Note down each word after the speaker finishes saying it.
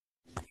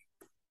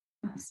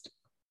podcast.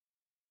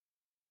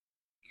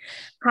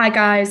 Hi,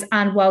 guys,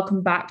 and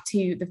welcome back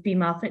to the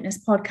Female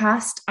Fitness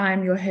Podcast.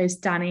 I'm your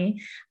host,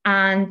 Danny,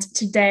 and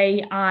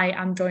today I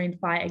am joined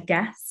by a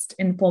guest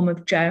in the form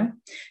of Joe.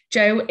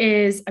 Joe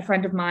is a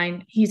friend of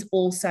mine. He's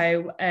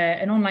also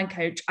an online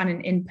coach and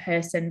an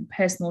in-person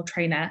personal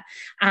trainer,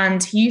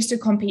 and he used to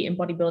compete in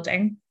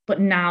bodybuilding,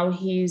 but now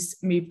he's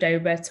moved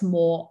over to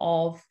more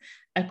of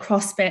a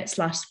CrossFit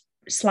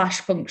slash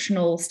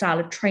functional style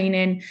of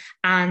training,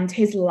 and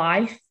his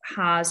life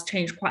has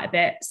changed quite a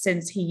bit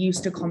since he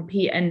used to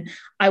compete, and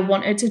I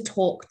wanted to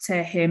talk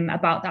to him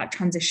about that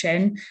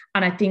transition,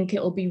 and I think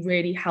it will be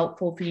really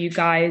helpful for you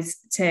guys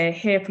to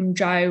hear from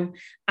Joe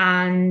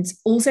and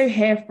also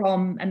hear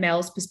from a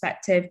male's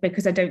perspective,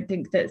 because I don't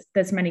think that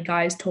there's many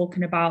guys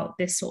talking about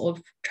this sort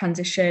of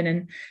transition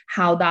and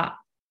how that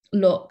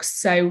looks.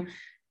 So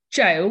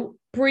Joe,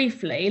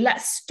 briefly,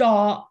 let's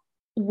start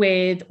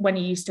with when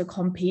you used to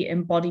compete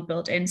in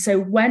bodybuilding. So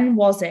when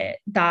was it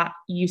that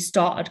you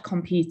started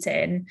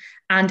competing,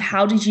 and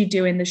how did you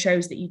do in the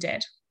shows that you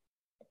did?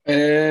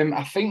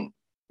 I think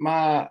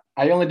I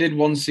only did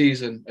one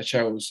season of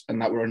shows, and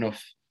that were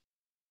enough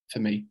for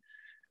me.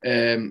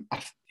 It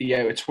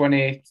was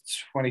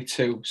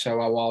 2022, so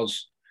I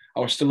was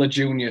still a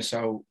junior,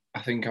 so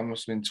I think I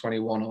must have been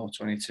 21 or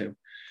 22.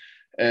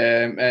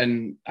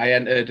 And I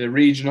entered a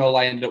regional.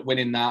 I ended up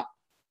winning that,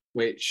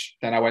 which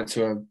then I went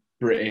to a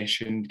British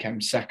and came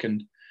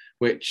second,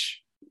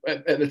 which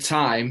at the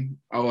time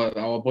I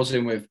was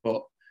buzzing with,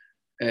 but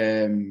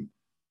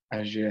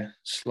as you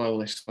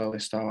slowly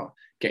start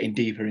getting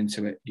deeper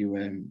into it,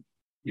 you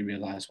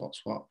realise what's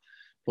what.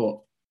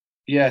 But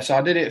yeah, so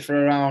I did it for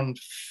around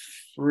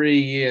 3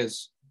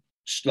 years,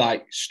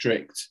 like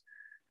strict.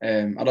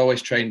 I'd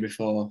always trained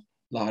before,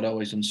 like I'd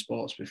always done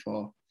sports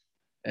before,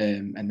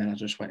 and then I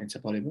just went into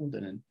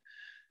bodybuilding and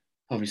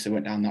obviously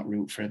went down that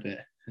route for a bit,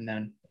 and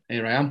then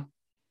here I am.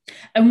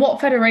 And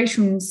what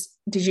federations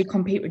did you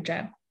compete with,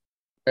 Joe?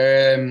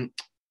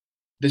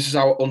 This is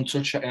how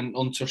untouched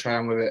I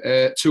am with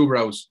it. Two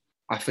Bros.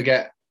 I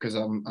forget because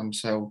I'm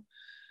so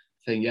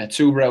thing. Yeah,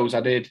 Two Bros. I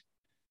did.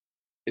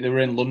 They were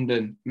in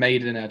London,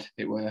 Maidenhead.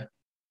 It were.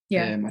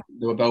 Yeah.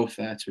 They were both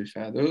there. To be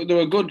fair, they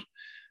were good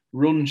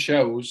run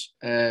shows,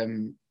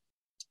 and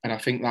I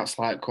think that's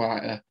like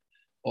quite a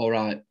all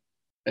right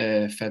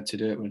fed to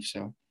do it with.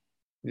 So,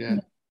 yeah.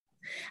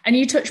 And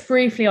you touched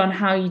briefly on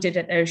how you did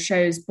at those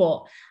shows,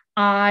 but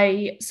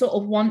I sort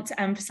of want to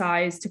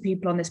emphasize to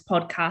people on this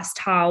podcast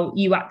how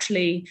you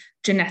actually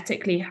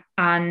genetically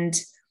and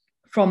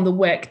from the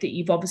work that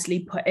you've obviously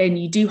put in,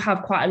 you do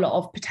have quite a lot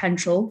of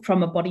potential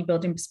from a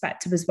bodybuilding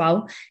perspective as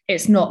well.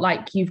 It's not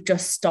like you've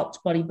just stopped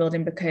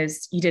bodybuilding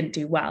because you didn't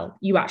do well.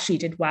 You actually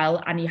did well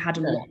and you had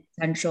a lot of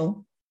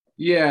potential.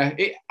 Yeah,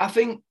 I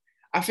think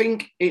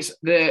it's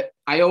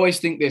I always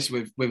think this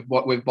with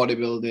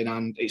bodybuilding,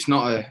 and it's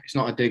not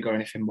a dig or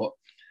anything, but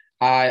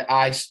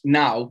I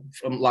now,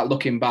 from like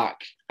looking back,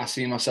 I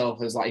see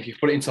myself as like, if you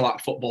put it into like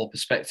football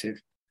perspective,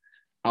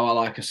 how I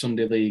like a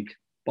Sunday league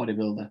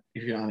bodybuilder,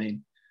 if you know what I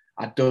mean.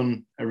 I'd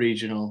done a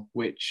regional,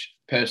 which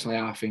personally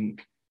I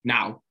think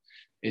now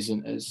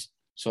isn't as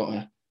sort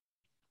of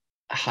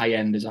high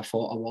end as I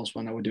thought I was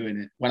when I was doing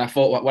it. When I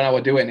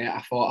was doing it,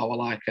 I thought I was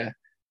like a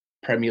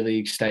Premier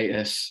League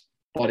status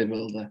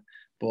bodybuilder.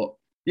 But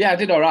yeah, I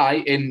did all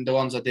right in the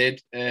ones I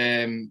did.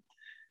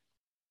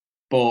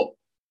 But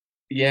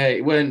yeah,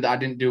 it weren't that I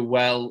didn't do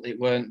well. It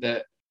weren't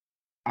that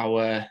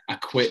I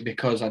quit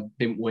because I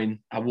didn't win.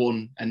 I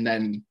won and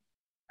then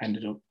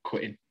ended up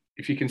quitting.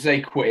 If you can say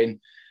quitting,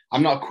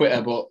 I'm not a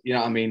quitter, but you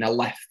know what I mean? I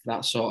left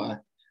that sort of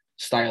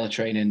style of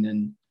training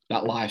and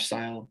that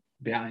lifestyle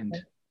behind.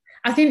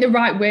 I think the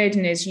right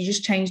wording is you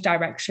just changed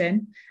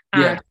direction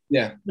and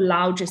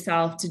allowed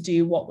yourself to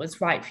do what was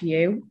right for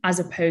you, as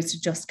opposed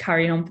to just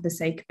carrying on for the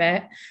sake of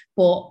it.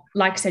 But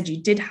like I said,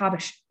 you did have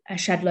a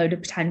shed load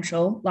of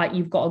potential. Like,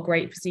 you've got a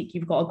great physique,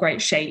 you've got a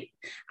great shape.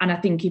 And I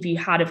think if you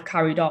had have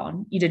carried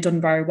on, you'd have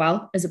done very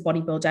well as a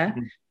bodybuilder,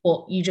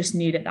 but you just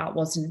knew that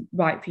wasn't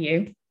right for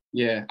you.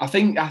 Yeah, I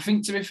think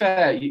to be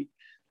fair,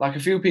 like a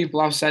few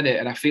people have said it,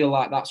 and I feel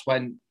like that's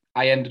when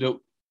I ended up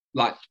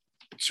like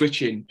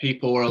switching.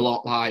 People were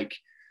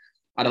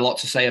had a lot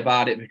to say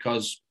about it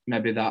because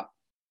maybe that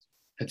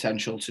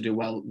potential to do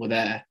well were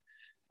there,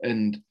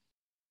 and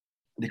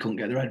they couldn't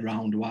get their head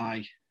around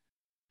why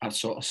I'd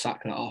sort of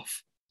sack that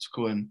off to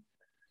go and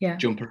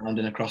jump around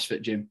in a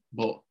CrossFit gym.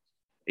 But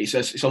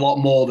it's a lot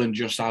more than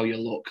just how you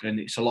look,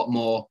 and it's a lot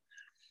more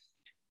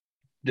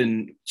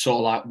than sort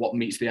of like what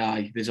meets the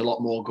eye. There's a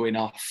lot more going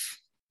off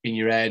in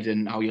your head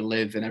and how you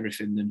live and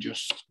everything than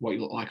just what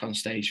you look like on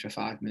stage for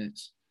 5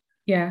 minutes.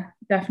 Yeah,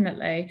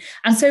 definitely.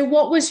 And so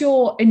what was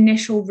your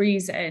initial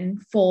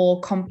reason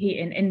for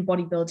competing in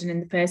bodybuilding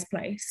in the first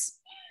place?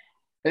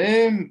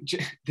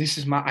 This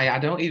is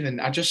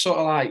I just sort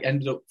of like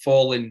ended up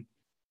falling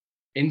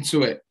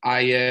into it.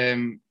 I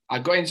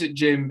got into the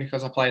gym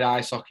because I played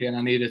ice hockey and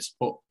I needed to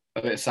put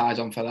a bit of size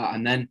on for that,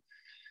 and then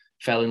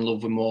fell in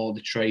love with more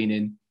the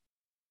training.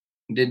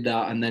 Did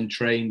that and then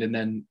trained, and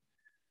then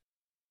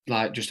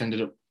like just ended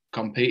up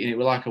competing. It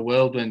was like a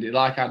whirlwind.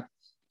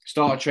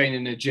 started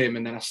training in the gym,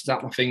 and then I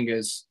snapped my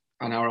fingers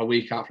an hour a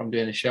week out from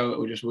doing a show. It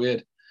was just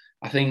weird.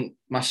 I think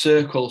my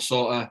circle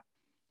sort of,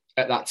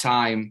 at that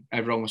time,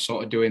 everyone was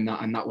sort of doing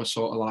that, and that was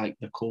sort of like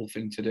the cool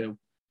thing to do.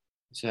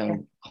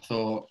 So I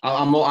thought,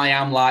 I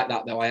am like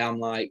that though. I am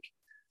like,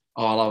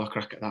 oh, I'll have a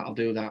crack at that. I'll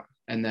do that.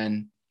 And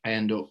then I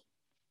end up,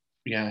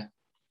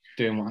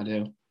 doing what I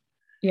do.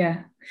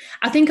 Yeah.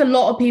 I think a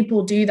lot of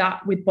people do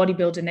that with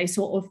bodybuilding. They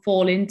sort of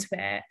fall into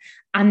it.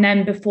 And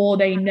then before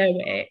they know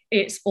it,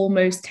 it's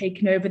almost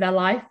taken over their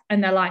life.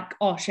 And they're like,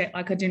 oh shit,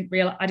 like I didn't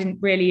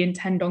really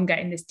intend on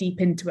getting this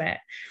deep into it.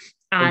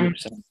 And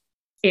 100%.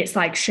 it's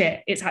like,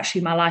 shit, it's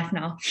actually my life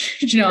now.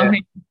 Do you know what I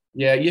mean?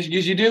 Yeah,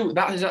 you do.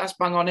 That's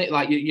bang on it.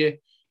 Like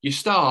you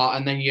start,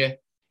 and then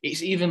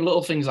it's even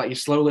little things like you're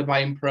slowly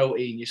buying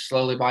protein, you're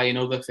slowly buying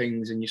other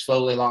things, and you're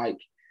slowly like,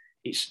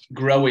 it's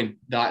growing.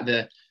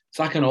 It's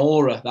like an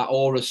aura. That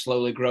aura's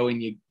slowly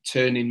growing. You're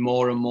turning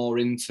more and more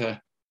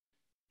into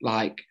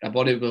like a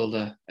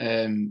bodybuilder.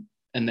 And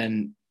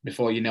then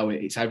before you know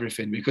it, it's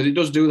everything, because it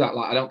does do that.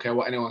 Like, I don't care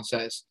what anyone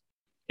says.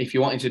 If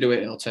you're wanting to do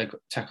it, it'll take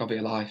over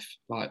your life,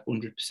 like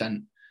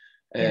 100%.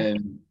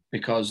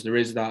 Because there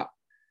is that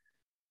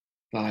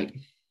like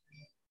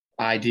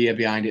idea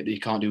behind it that you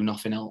can't do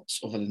nothing else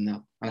other than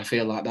that. And I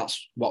feel like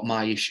that's what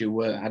my issue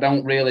were. I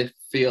don't really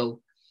feel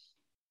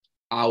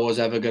I was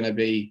ever going to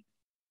be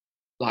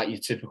like your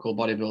typical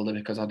bodybuilder,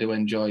 because I do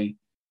enjoy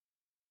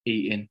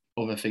eating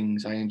other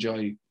things. I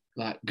enjoy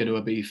like go to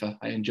Ibiza.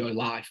 I enjoy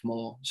life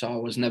more. So I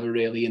was never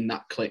really in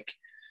that clique.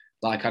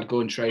 Like, I'd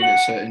go and train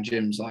at certain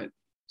gyms, like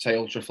say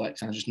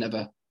Ultraflex, and I just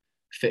never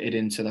fitted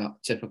into that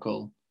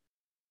typical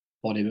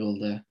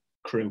bodybuilder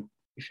crew,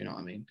 if you know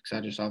what I mean, because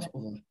I just have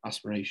other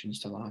aspirations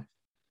to life.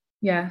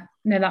 Yeah,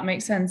 no, that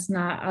makes sense.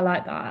 Nah, I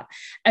like that.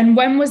 And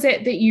when was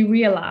it that you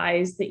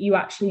realized that you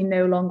actually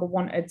no longer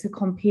wanted to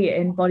compete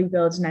in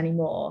bodybuilding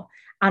anymore?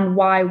 And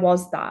why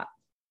was that?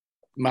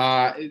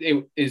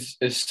 It is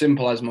as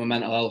simple as my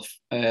mental health.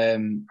 There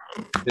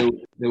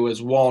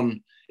was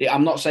one.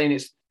 I'm not saying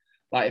it's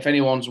like, if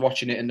anyone's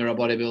watching it and they're a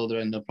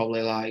bodybuilder and they're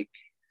probably like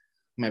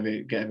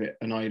maybe get a bit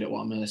annoyed at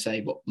what I'm going to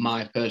say, but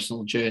my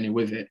personal journey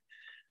with it,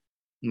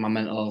 my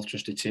mental health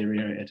just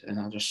deteriorated, and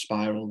I just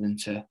spiraled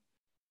into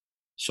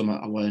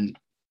something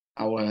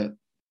I were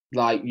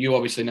like, you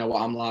obviously know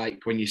what I'm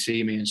like when you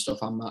see me and stuff.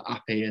 I'm not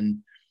happy and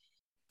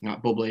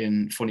like bubbly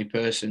and funny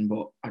person,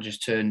 but I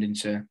just turned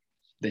into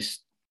this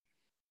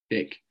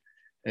dick.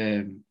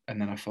 And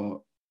then I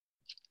thought,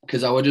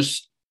 because I was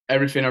just,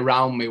 everything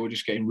around me were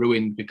just getting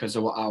ruined because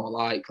of what I was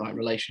like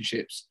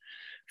relationships,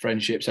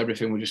 friendships,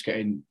 everything were just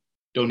getting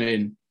done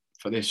in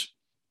for this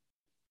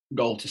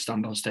goal to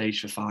stand on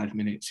stage for 5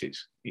 minutes.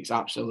 It's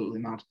absolutely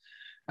mad.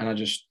 And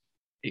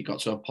it got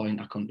to a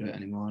point I couldn't do it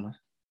anymore. And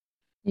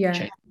yeah.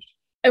 Changed.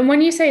 And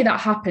when you say that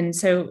happened,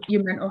 so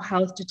your mental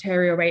health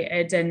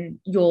deteriorated and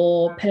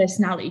your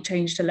personality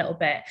changed a little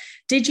bit,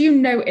 did you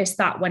notice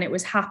that when it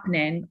was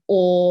happening,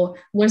 or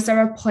was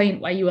there a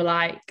point where you were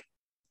like,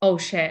 oh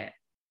shit,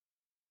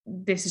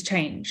 this has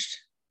changed?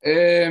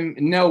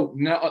 No,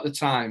 not at the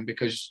time,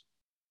 because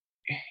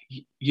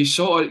you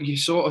sort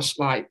of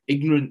like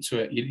ignorant to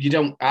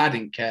it. I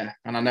didn't care.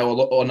 And I know a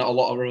lot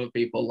of other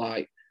people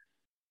like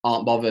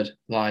aren't bothered.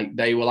 Like,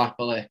 they will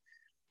happily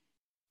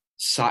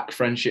sack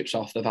friendships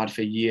off they've had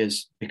for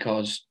years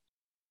because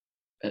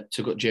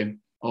to go to gym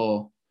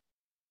or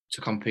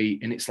to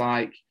compete. And it's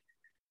like,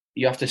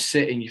 you have to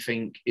sit and you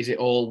think, is it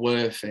all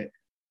worth it?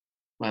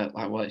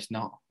 Well, it's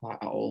not,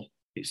 like, at all.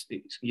 It's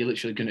you're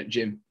literally going to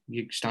gym,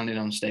 you're standing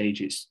on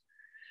stage.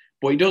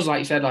 But it does,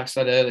 like I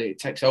said earlier, it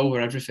takes over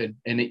everything.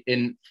 And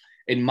in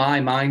my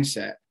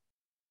mindset,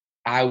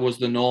 I was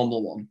the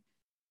normal one,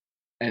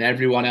 and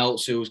everyone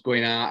else who was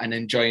going out and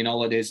enjoying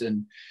holidays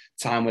and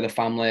time with a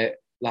family,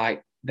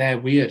 like, they're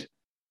weird.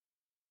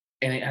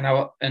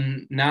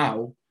 And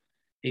now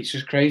it's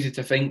just crazy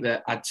to think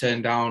that I'd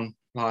turn down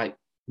like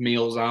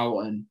meals out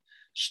and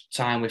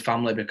time with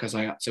family because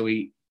I had to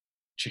eat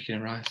chicken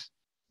and rice.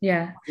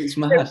 Yeah. It's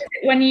mad. So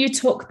when you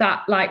took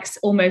that, like,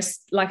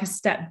 almost like a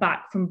step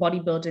back from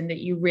bodybuilding, that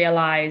you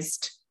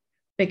realized,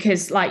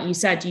 because like you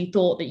said, you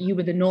thought that you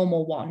were the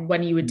normal one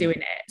when you were doing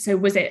it. So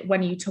was it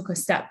when you took a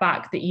step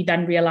back that you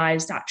then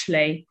realized,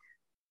 actually,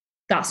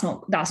 that's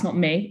not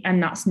me,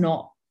 and that's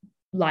not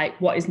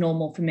like what is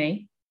normal for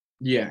me?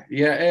 Yeah.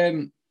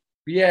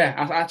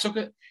 I took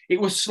it. It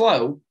was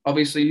slow.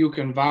 Obviously, you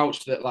can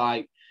vouch that,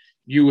 like,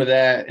 you were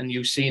there and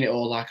you've seen it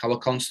all. Like, I was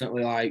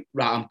constantly like,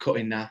 right, I'm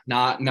cutting now.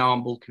 Now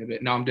I'm bulking a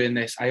bit. Now I'm doing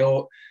this.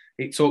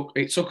 It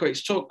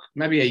took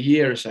maybe a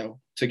year or so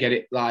to get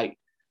it like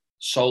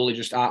solely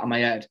just out of my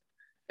head.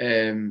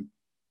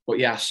 But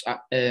yes,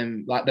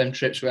 like them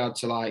trips we had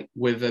to like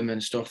with them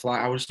and stuff. Like,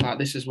 I was like,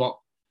 this is what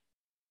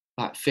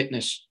like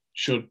fitness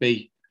should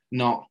be,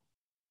 not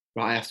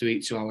right, I have to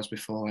eat 2 hours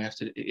before I have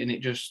to,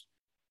 and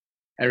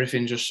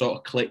everything just sort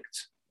of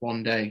clicked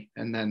one day,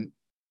 and then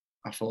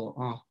I thought,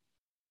 oh,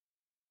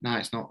 no,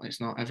 it's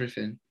not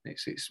everything.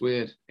 It's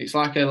weird. It's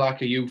like a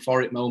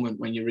euphoric moment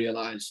when you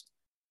realise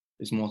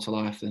there's more to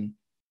life than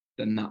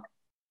that.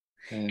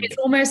 It's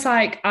almost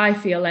like, I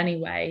feel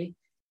anyway,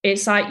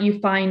 it's like you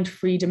find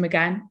freedom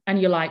again and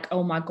you're like,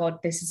 oh my God,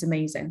 this is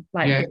amazing.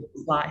 Like, Yeah, this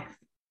is life.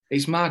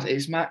 it's mad.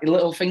 It's mad.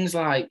 Little things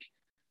like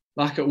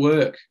at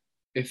work,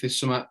 if there's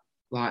something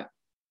like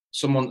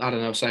someone, I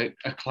don't know, say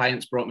a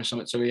client's brought me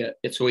something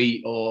to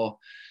eat, or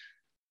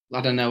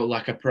I don't know,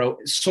 like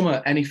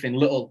anything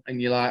little,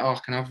 and you're like, oh, I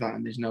can have that,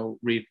 and there's no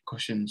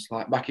repercussions.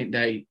 Like back in the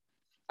day,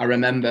 I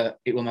remember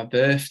it was my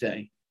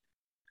birthday,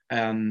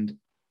 and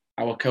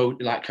I was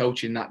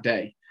coaching that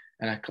day,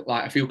 and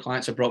a few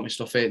clients had brought me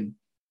stuff in,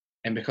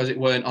 and because it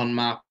weren't on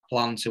my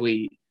plan to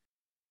eat,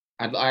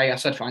 I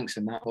said thanks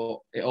and that, but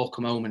it all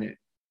come home and it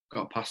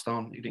got passed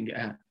on. It didn't get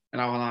out,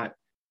 and I was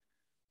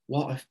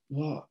like,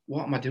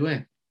 what am I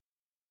doing?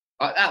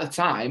 At the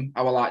time,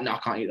 I was like, no, I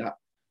can't eat that.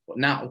 But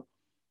now,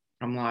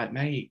 I'm like,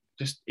 mate,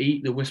 just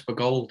eat the Whisper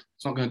Gold.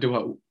 It's not going to do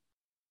it.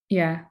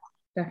 Yeah,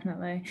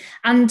 definitely.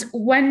 And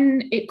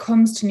when it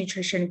comes to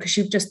nutrition, because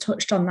you've just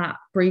touched on that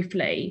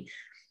briefly,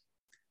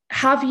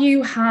 have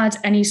you had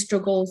any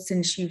struggles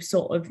since you've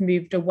sort of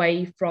moved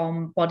away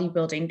from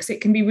bodybuilding? Because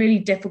it can be really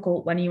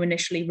difficult when you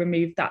initially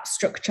remove that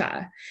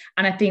structure.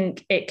 And I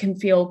think it can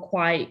feel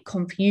quite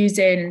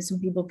confusing, and some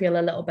people feel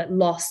a little bit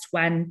lost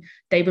when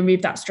they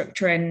remove that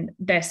structure and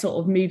they're sort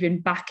of moving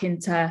back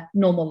into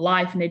normal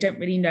life and they don't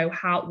really know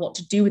what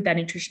to do with their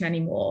nutrition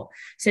anymore.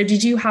 So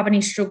did you have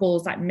any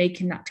struggles like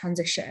making that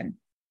transition?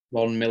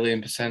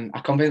 1,000,000%.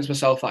 I convinced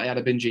myself that I had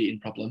a binge eating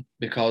problem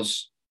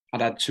because I'd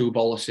had 2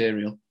 bowls of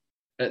cereal.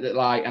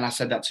 And I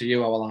said that to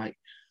you. I was like,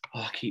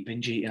 oh, I keep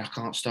binge eating. I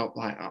can't stop.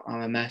 Like,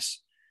 I'm a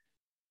mess.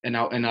 And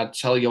I'd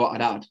tell you what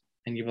I'd had,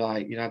 and you'd be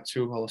like, you had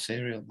 2 bowls of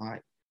cereal.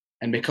 Like,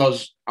 and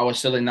because I was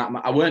still in that,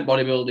 I weren't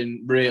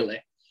bodybuilding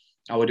really.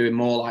 I was doing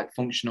more like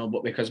functional,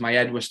 but because my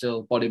head was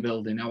still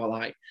bodybuilding, I was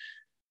like,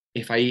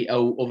 if I eat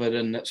other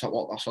than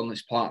what's on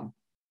this plan,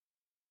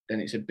 then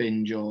it's a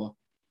binge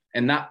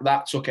and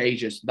that took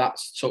ages. That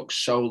took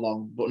so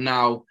long. But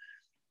now,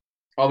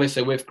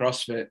 obviously with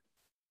CrossFit,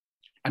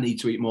 I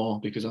need to eat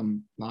more because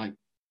I'm like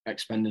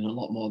expending a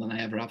lot more than I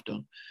ever have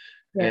done.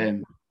 Yeah.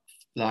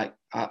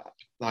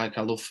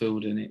 I love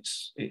food, and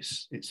it's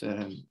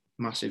a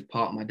massive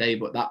part of my day.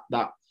 But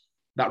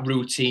that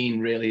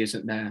routine really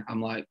isn't there.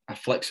 I'm like, I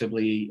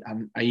flexibly eat.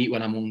 I eat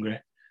when I'm hungry.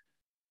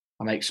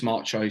 I make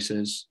smart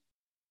choices,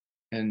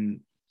 and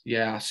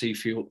yeah, I see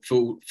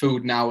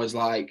food now as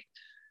like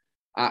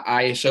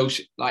I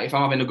associate, like if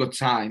I'm having a good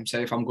time,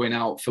 say if I'm going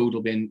out, food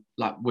will be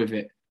like with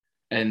it.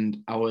 And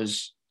I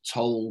was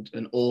told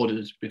and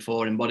ordered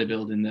before in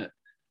bodybuilding that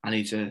I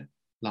need to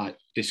like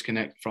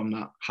disconnect from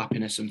that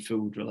happiness and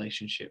food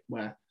relationship,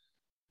 where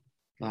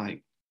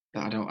like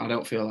that I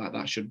don't feel like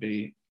that should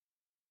be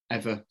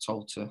ever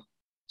told to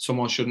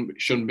someone.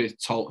 Shouldn't be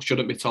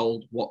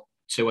told what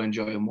to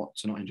enjoy and what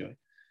to not enjoy.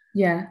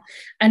 Yeah.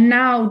 And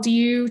now, do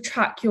you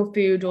track your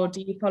food, or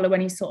do you follow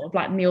any sort of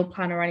like meal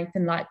plan or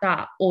anything like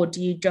that? Or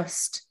do you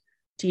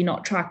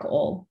not track at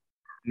all?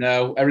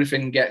 No,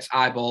 everything gets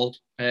eyeballed.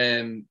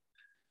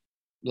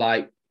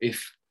 Like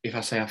if I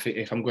say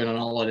if I'm going on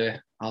holiday,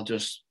 I'll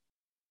just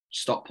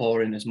stop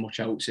pouring as much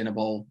oats in a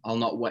bowl. I'll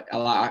not wet.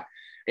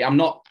 I'm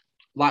not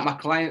like my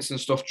clients and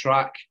stuff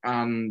track,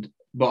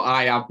 but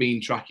I have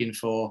been tracking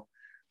for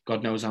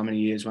God knows how many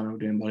years when I'm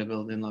doing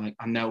bodybuilding. Like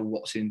I know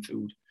what's in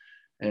food.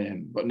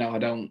 But no, I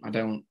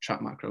don't track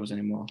macros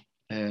anymore.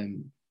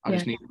 I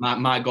just need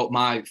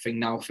my thing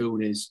now.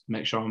 Food is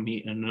make sure I'm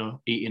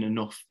eating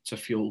enough to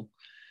fuel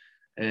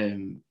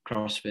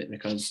CrossFit,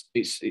 because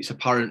it's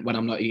apparent when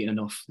I'm not eating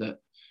enough that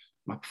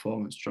my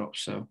performance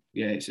drops. So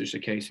yeah, it's just a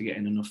case of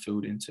getting enough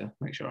food in to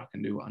make sure I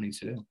can do what I need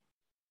to do.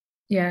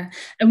 Yeah.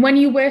 And when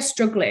you were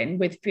struggling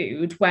with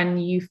food, when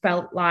you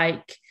felt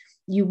like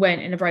you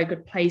weren't in a very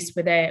good place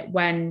with it,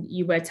 when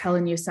you were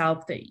telling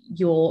yourself that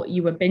you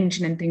were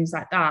binging and things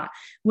like that,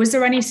 was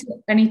there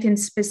anything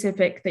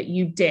specific that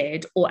you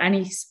did, or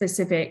any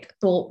specific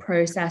thought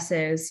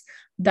processes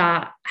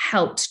that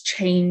helped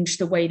change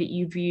the way that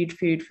you viewed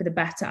food for the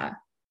better?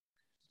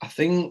 I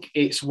think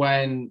it's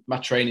when my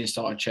training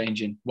started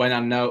changing.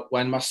 When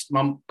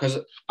because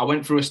I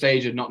went through a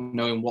stage of not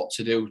knowing what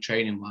to do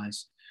training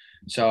wise.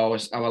 So I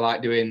was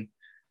like doing,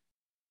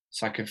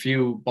 it's like a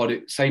few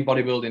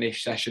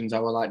bodybuilding-ish sessions. I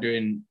was like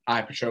doing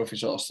hypertrophy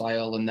sort of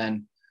style, and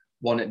then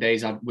one at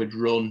days I would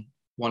run,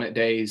 one at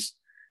days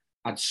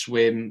I'd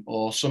swim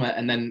or something,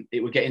 and then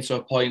it would get into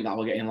a point that I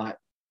was getting like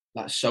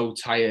so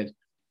tired.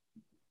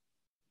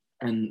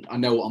 And I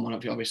know what I'm on,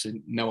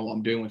 obviously know what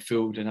I'm doing with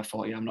food, and I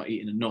thought, yeah, I'm not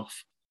eating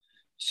enough.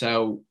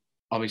 So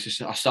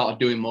obviously I started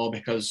doing more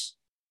because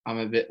I'm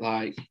a bit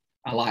like,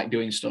 I like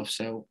doing stuff,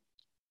 so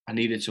I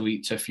needed to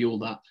eat to fuel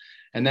that.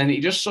 And then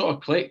it just sort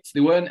of clicked.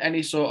 There weren't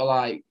any sort of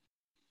like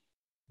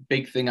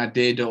big thing I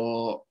did,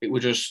 or it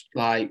was just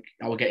like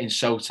I was getting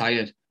so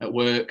tired at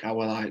work. I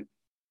was like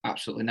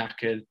absolutely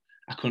knackered.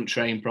 I couldn't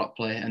train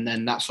properly. And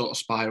then that sort of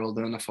spiraled.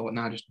 And then I thought,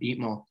 nah, just eat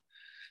more.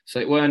 So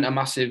it weren't a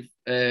massive,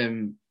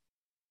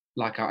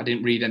 like I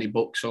didn't read any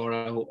books, or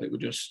it was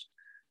just,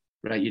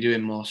 right, you're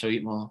doing more, so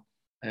eat more.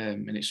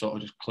 And it sort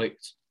of just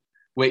clicked,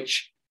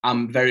 which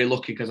I'm very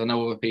lucky, because I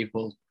know other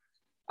people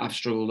have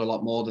struggled a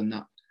lot more than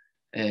that.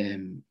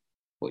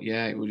 But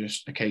yeah, it was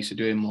just a case of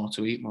doing more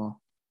to eat more.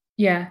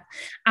 Yeah.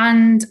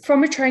 And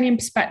from a training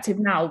perspective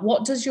now,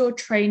 what does your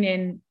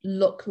training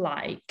look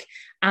like?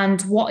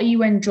 And what are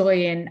you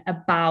enjoying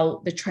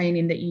about the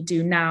training that you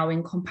do now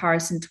in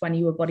comparison to when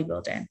you were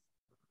bodybuilding?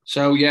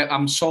 So yeah,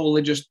 I'm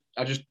solely just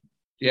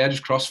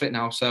CrossFit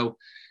now. So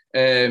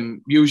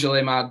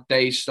usually my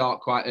days start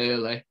quite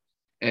early.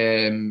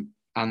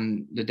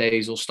 And the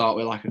days will start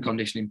with like a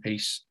conditioning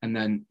piece and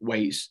then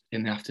weights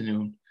in the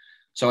afternoon.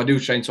 So I do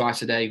train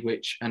twice a day,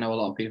 which I know a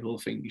lot of people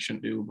think you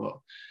shouldn't do, but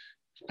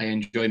I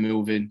enjoy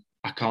moving.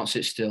 I can't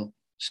sit still.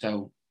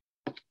 So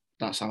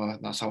that's how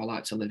I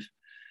like to live.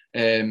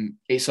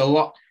 It's a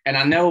lot, and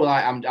I know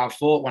like I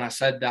thought when I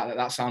said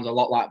that sounds a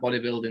lot like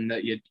bodybuilding,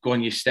 that you go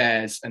on your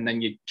stairs and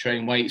then you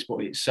train weights, but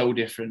it's so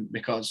different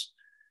because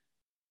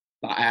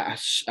like,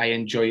 I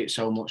enjoy it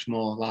so much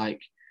more.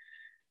 Like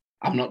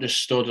I'm not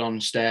just stood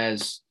on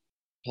stairs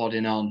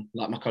plodding on.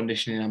 Like my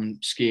conditioning, I'm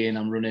skiing,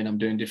 I'm running, I'm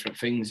doing different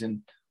things.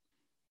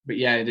 But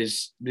yeah,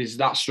 there's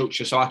that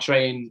structure. So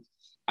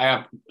I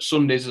have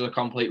Sundays as a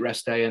complete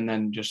rest day, and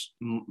then just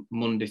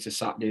Monday to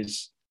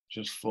Saturdays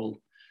just full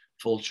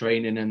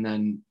training. And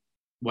then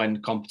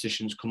when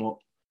competitions come up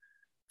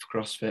for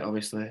CrossFit,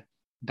 obviously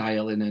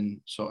dial in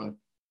and sort of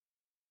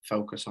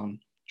focus on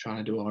trying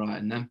to do all right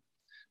in them.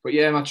 But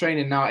yeah, my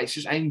training now, it's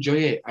just I enjoy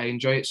it. I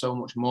enjoy it so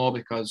much more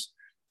because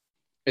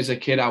as a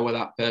kid, I was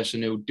that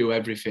person who do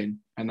everything,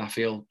 and I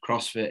feel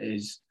CrossFit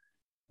is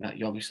that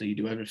you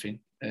do everything.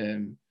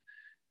 And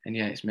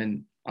yeah, it's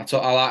meant.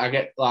 I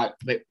get like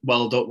a bit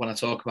welled up when I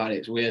talk about it.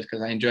 It's weird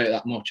because I enjoy it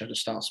that much. I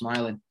just start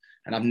smiling,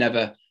 and I've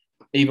never,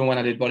 even when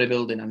I did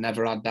bodybuilding, I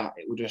never had that.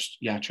 It would just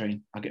I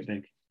train, I get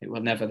big. It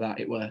was never that.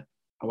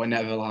 I was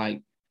never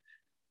like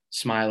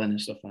smiling and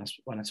stuff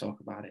when I talk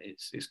about it.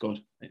 It's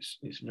good.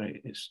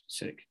 It's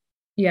sick.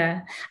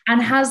 Yeah.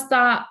 And has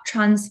that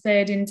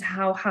transferred into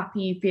how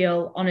happy you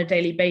feel on a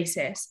daily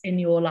basis in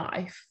your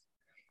life?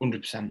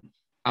 100%.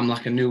 I'm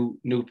like a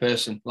new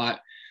person. Like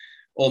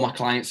all my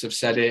clients have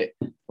said it.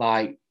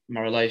 Like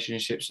my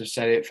relationships have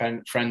said it.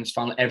 Friends,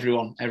 family,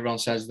 everyone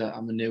says that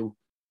I'm a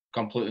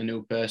completely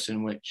new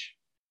person, which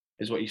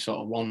is what you sort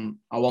of want.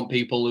 I want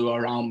people who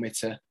are around me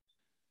to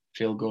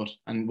feel good.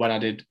 And when I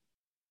did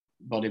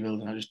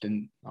bodybuilding, I just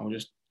didn't. I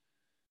was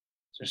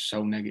just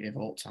so negative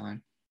all the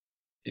time.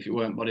 If it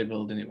weren't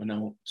bodybuilding, it were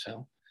no.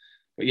 So,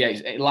 but yeah,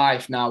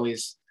 life now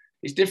is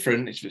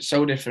different. It's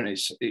so different.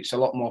 It's a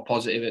lot more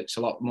positive. It's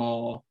a lot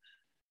more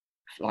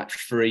like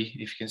free,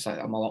 if you can say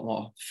that. I'm a lot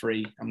more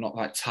free. I'm not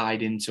like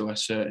tied into a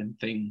certain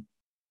thing.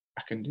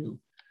 I can do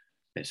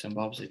bits and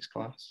bobs. It's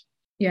class.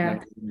 Yeah.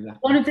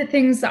 One of the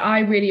things that I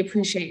really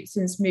appreciate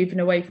since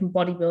moving away from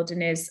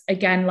bodybuilding is,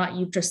 again, like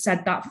you've just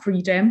said, that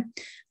freedom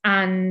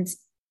and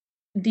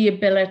the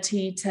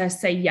ability to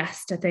say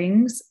yes to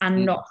things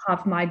and not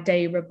have my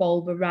day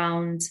revolve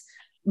around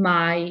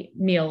my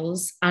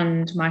meals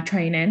and my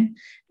training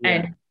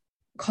and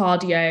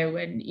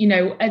cardio. And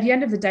at the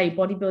end of the day,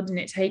 bodybuilding,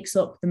 it takes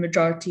up the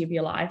majority of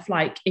your life,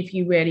 like if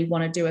you really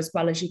want to do as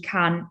well as you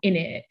can in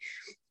it.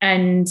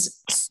 And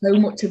so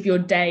much of your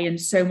day and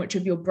so much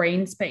of your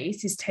brain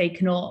space is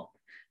taken up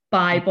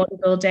by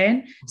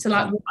bodybuilding. So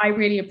like what I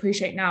really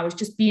appreciate now is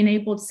just being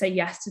able to say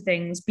yes to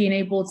things, being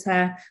able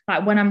to,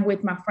 like when I'm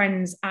with my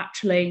friends,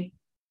 actually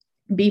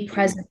be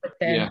present with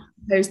them,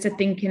 opposed to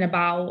thinking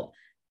about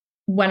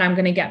when I'm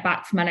going to get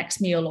back for my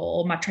next meal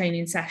or my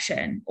training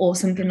session or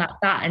something like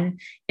that. And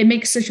it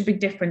makes such a big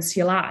difference to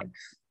your life.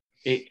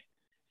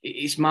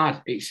 It's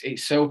mad.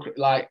 It's so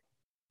like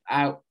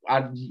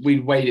we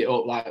weighed it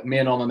up. Like me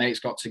and all my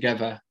mates got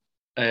together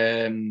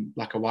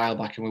like a while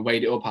back, and we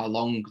weighed it up how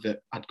long that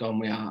I'd gone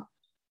without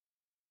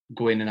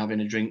going and having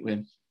a drink with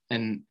him.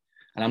 And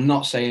I'm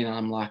not saying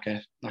I'm like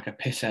a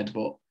pisshead,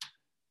 but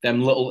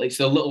it's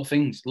the little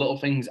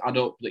things add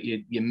up that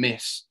you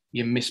miss.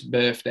 You miss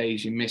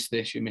birthdays, you miss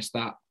this, you miss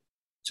that,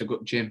 to go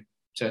to gym,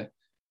 to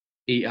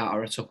eat out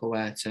or a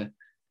Tupperware,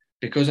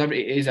 because it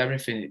is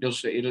everything.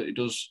 It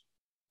does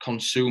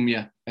consume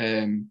you.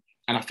 And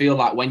I feel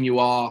like when you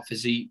are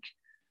physique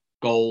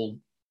goal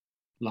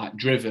like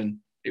driven,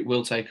 it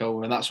will take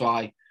over. And that's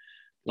why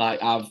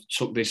like I've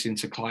took this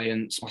into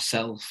clients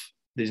myself.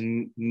 There's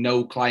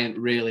no client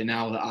really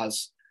now that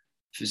has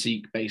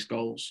physique based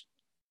goals.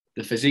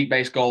 The physique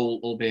based goal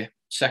will be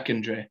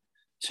secondary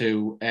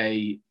to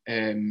a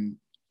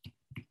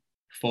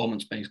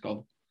performance based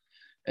goal.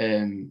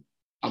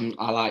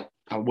 I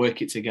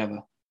work it together.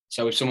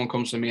 So if someone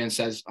comes to me and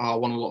says, "Oh, I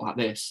want to look like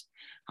this,"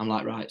 I'm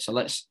like, right, so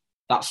have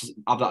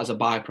that as a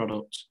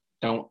byproduct.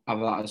 Don't have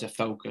that as a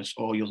focus,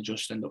 or you'll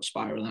just end up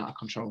spiraling out of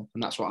control.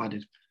 And that's what I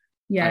did.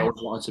 Yeah. I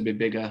always wanted to be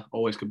bigger,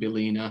 always could be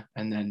leaner,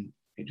 and then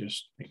it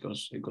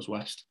goes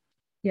west.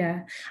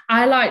 Yeah.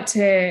 I like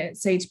to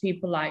say to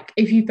people, like,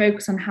 if you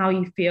focus on how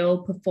you feel,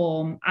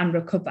 perform, and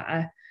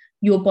recover,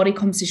 your body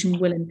composition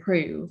will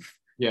improve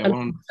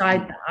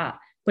alongside that.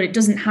 But it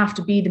doesn't have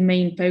to be the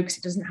main focus.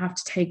 It doesn't have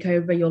to take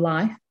over your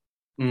life.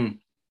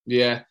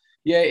 Yeah.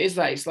 Yeah, it is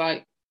that. It's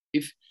like,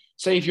 if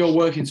you're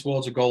working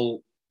towards a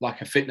goal,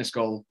 like a fitness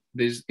goal,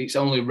 it's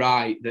only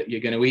right that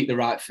you're going to eat the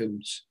right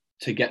foods,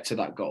 to get to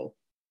that goal,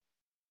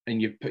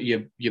 and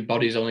your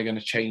body's only going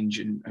to change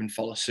and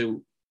follow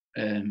suit.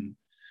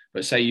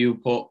 But say you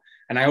put,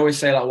 and I always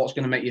say, like, what's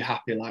going to make you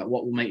happy? Like,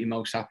 what will make you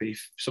most happy?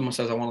 If someone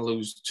says, I want to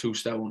lose 2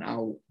 stone,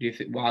 how do you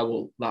think, why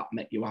will that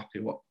make you happy?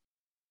 What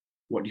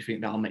do you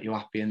think that'll make you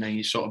happy? And then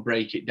you sort of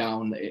break it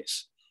down that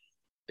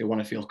they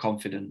want to feel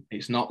confident.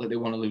 It's not that they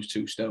want to lose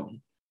 2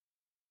 stone.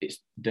 It's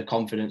the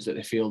confidence that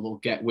they feel they'll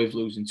get with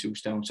losing 2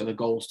 stone. So the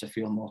goal is to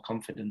feel more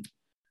confident.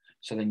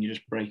 So then you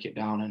just break it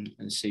down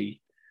and see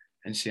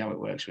how it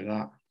works with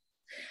that.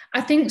 I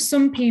think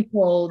some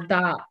people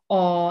that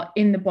are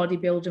in the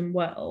bodybuilding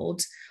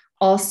world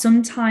are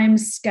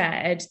sometimes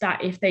scared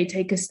that if they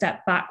take a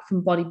step back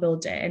from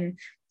bodybuilding,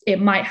 it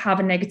might have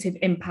a negative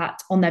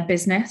impact on their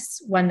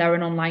business when they're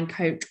an online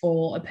coach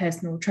or a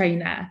personal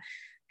trainer.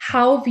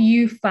 How have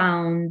you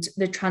found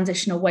the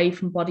transition away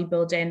from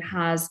bodybuilding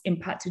has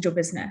impacted your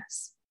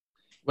business?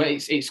 Well,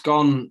 it's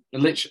gone.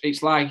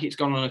 It's like it's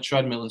gone on a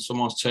treadmill and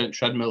someone's turned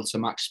treadmill to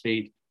max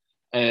speed.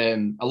 A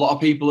lot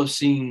of people have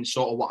seen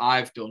sort of what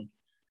I've done,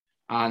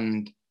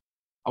 and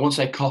I won't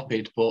say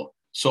copied, but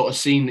sort of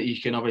seen that you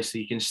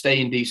can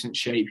stay in decent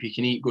shape, you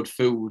can eat good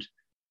food,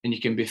 and you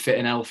can be fit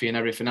and healthy and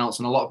everything else.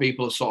 And a lot of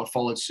people have sort of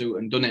followed suit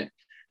and done it.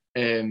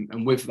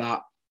 And with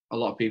that, a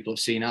lot of people have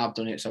seen I've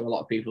done it. So a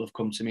lot of people have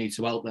come to me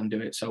to help them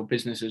do it. So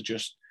business has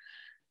just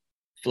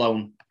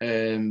flown.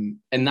 And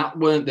that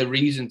weren't the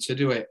reason to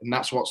do it. And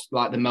that's what's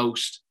like the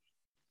most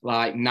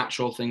like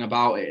natural thing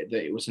about it,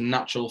 that it was a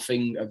natural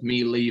thing of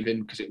me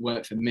leaving because it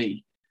worked for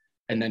me.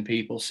 And then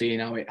people seeing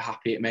how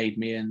happy it made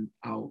me and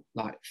how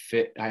like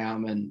fit I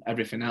am and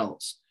everything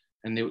else.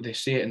 And they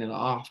see it and they're like,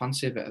 oh, I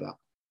fancy a bit of that.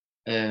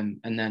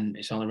 And then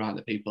it's only right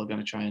that people are going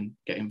to try and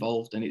get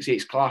involved. And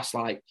it's class,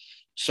 like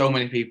so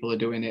many people are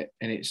doing it,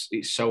 and it's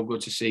so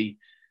good to see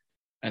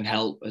and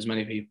help as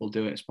many people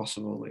do it as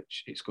possible,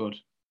 which it's good.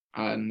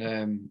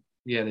 And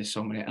there's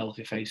so many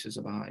healthy faces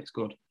about it. It's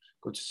good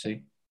to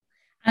see.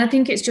 And I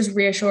think it's just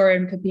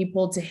reassuring for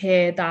people to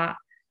hear that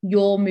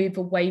your move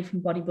away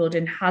from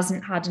bodybuilding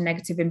hasn't had a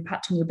negative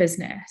impact on your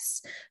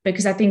business,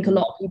 because I think a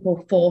lot of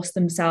people force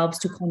themselves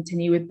to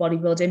continue with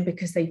bodybuilding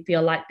because they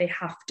feel like they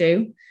have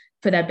to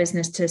for their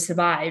business to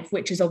survive,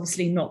 which is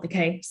obviously not the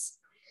case.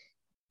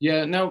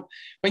 Yeah, no.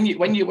 When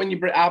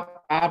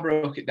I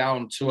broke it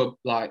down to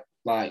a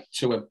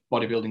to a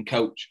bodybuilding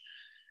coach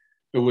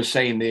who was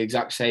saying the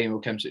exact same, who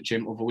came to the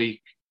gym over the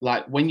week.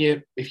 Like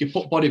if you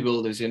put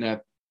bodybuilders in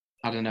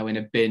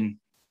a bin,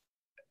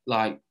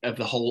 like of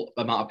the whole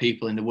amount of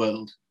people in the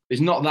world,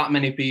 there's not that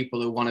many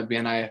people who want to be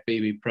an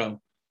IFBB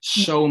pro.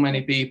 So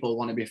many people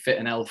want to be fit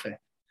and healthy.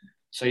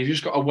 So you've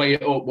just got to weigh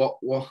it up.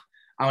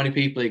 How many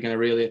people are you going to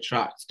really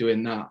attract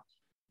doing that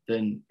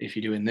than if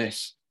you're doing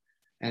this?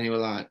 And it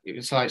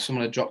was like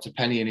someone had dropped a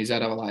penny in his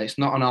head. I was like, it's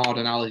not an hard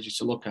analogy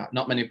to look at.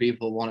 Not many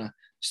people want to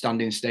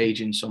stand in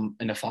stage in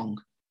a thong.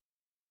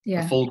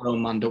 Yeah. A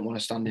full-grown man don't want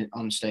to stand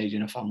on stage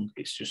in a thong.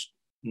 It's just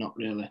not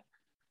really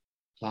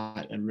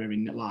like a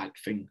really like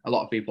thing. A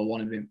lot of people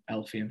want to be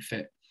healthy and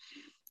fit.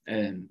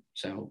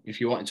 So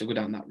if you wanted to go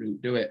down that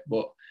route, do it.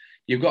 But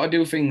you've got to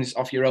do things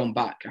off your own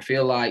back. I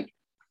feel like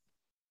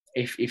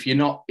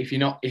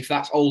if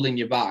that's holding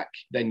you back,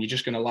 then you're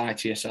just going to lie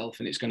to yourself,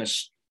 and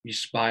you're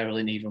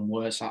spiraling even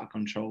worse out of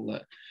control.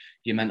 That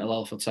your mental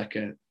health will take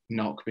a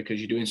knock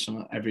because you're doing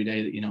something every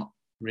day that you're not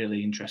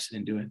really interested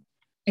in doing.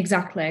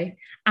 Exactly.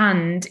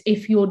 And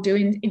if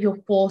you're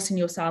forcing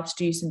yourself to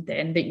do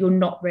something that you're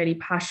not really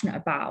passionate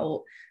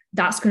about,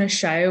 that's going to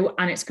show,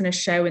 and it's going to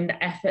show in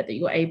the effort that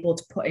you're able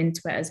to put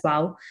into it as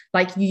well.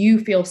 Like, you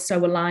feel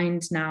so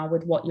aligned now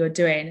with what you're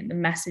doing and the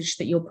message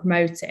that you're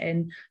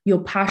promoting,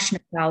 you're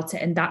passionate about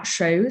it, and that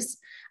shows,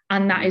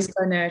 and that is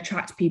going to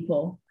attract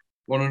people.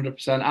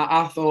 100%.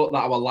 I thought that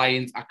I was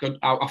lying.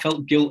 I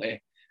felt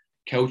guilty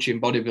coaching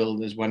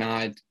bodybuilders when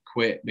I'd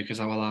quit, because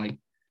I was like,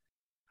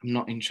 I'm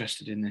not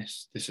interested in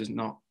this. This is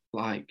not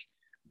like,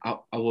 I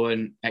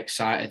weren't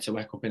excited to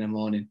wake up in the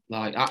morning.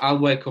 Like, I'll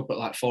wake up at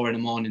like 4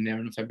 a.m. near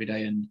enough every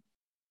day and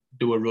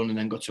do a run and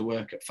then go to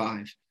work at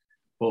 5.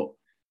 But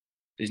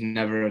there's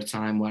never a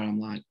time where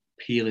I'm like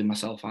peeling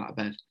myself out of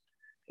bed.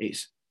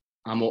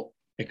 I'm up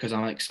because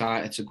I'm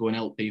excited to go and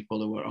help people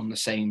who are on the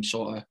same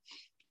sort of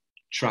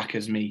track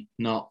as me,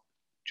 not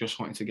just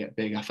wanting to get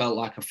big. I felt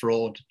like a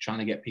fraud trying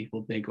to get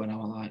people big when I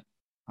was like,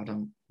 I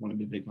don't want to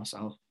be big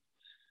myself.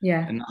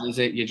 Yeah. And that is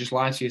it. You just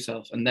lie to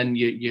yourself, and then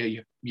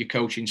your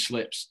coaching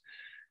slips.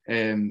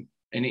 And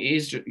it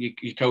is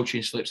your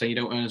coaching slips, and you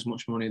don't earn as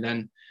much money.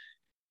 Then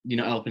you're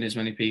not helping as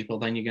many people.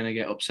 Then you're going to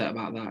get upset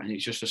about that, and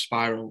it's just a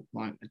spiral,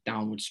 like a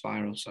downward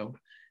spiral. So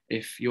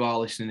if you are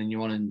listening and you're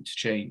wanting to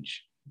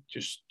change,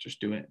 just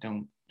do it.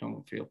 Don't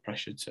feel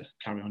pressured to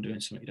carry on doing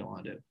something you don't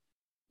want to do.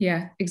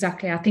 Yeah,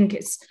 exactly. I think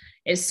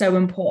it's so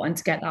important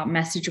to get that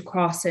message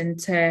across and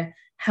to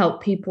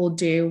help people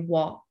do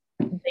what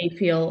they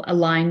feel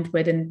aligned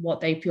with and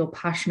what they feel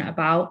passionate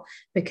about,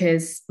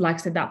 because like I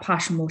said, that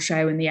passion will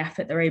show in the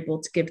effort they're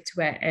able to give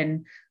to it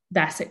and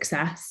their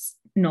success,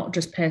 not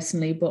just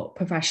personally but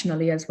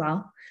professionally as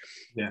well.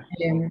 Yeah,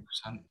 100%.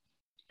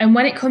 And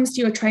when it comes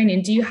to your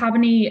training, do you have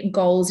any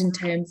goals in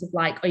terms of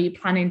like, are you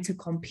planning to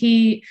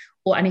compete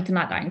or anything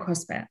like that in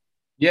CrossFit?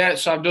 Yeah,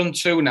 so I've done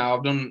two now.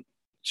 I've done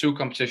two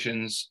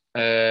competitions.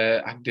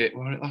 I did,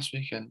 what was it last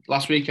weekend?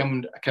 Last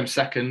weekend I came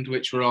second,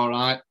 which were all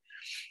right.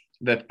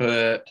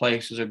 The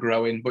places are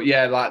growing. But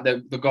yeah, like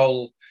the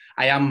goal,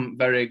 I am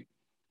very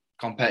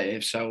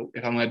competitive. So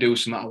if I'm going to do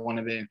something, I want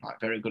to be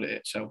like very good at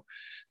it. So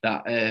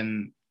that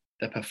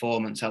the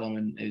performance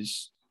element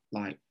is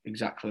like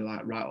exactly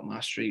like right up my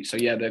street. So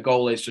yeah, the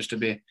goal is just to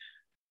be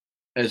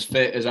as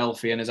fit, as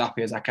healthy, and as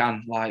happy as I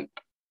can. Like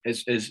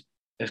as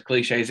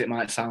cliche as it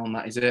might sound,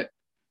 that is it.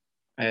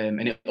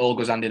 And it all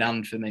goes hand in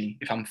hand for me.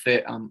 If I'm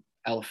fit, I'm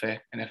healthy,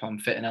 and if I'm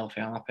fit and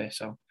healthy, I'm happy.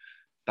 So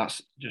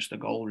that's just the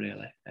goal,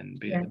 really, and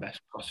be the best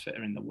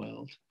CrossFitter in the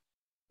world.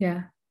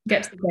 Yeah,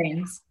 get to the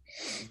games.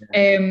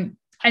 Yeah.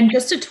 And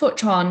just to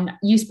touch on,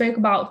 you spoke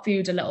about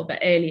food a little bit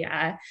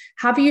earlier.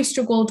 Have you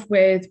struggled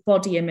with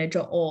body image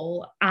at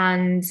all?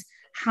 And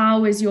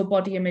how is your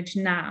body image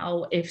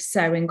now, if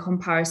so, in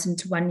comparison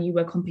to when you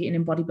were competing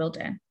in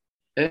bodybuilding?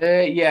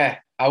 Yeah,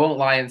 I won't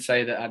lie and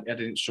say that I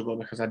didn't struggle,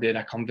 because I did.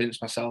 I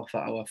convinced myself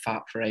that I was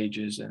fat for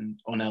ages and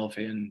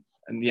unhealthy, and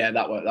yeah,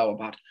 that were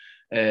bad.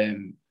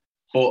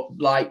 But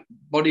like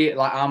body,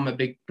 like I'm a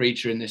big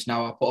preacher in this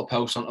now. I put a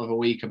post on the other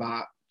week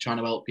about trying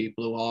to help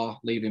people who are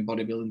leaving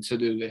bodybuilding to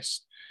do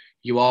this.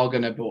 You are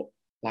gonna put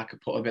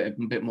a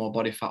bit more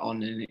body fat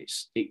on, and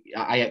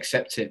I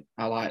accept it.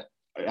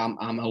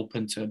 I'm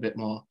open to a bit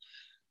more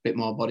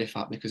body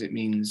fat, because it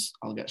means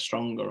I'll get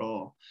stronger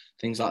or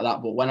things like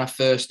that. But when I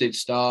first did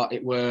start,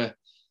 it were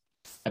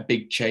a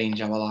big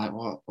change. I was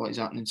like, what is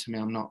happening to me?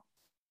 I'm not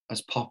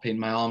as popping.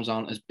 My arms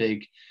aren't as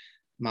big.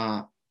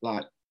 My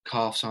like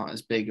calves aren't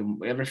as big,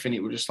 and everything,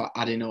 it was just like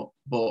adding up.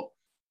 But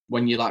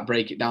when you like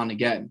break it down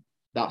again,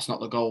 that's not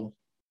the goal.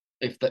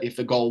 If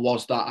the goal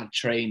was that, I'd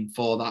train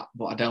for that,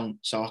 but I don't.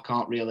 So I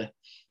can't really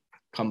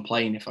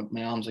complain if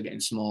my arms are getting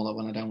smaller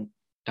when I don't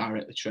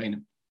directly train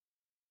them.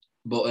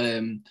 But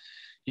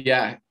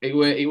yeah,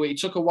 it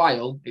took a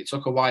while. It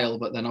took a while,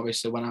 but then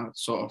obviously when I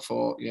sort of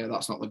thought, yeah,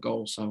 that's not the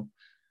goal, so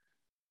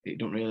it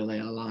don't really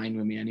align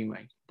with me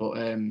anyway. But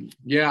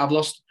yeah,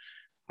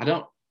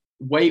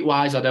 weight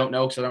wise, I don't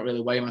know, because I don't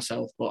really weigh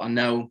myself, but I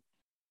know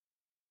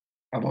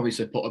I've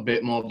obviously put a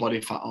bit more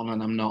body fat on,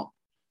 and I'm not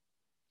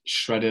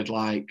shredded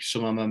like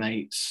some of my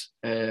mates.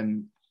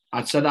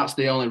 I'd say that's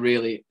the only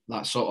really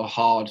like sort of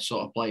hard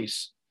sort of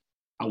place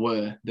I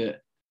were, that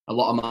a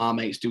lot of my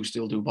mates do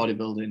still do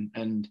bodybuilding,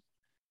 and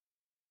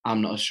I'm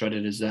not as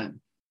shredded as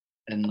them.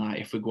 And like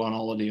if we go on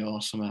holiday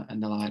or something,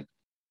 and they're like,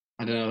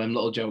 I don't know, them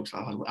little jokes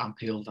like, I'm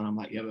peeled, and I'm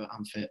like, yeah, but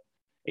I'm fit.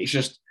 It's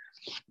just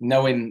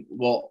knowing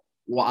what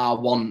I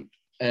want.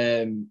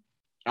 I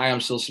am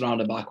still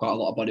surrounded by quite a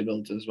lot of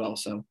bodybuilders as well,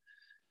 so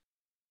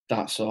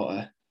that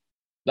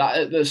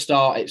at the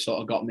start, it sort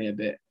of got me a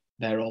bit,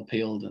 they're all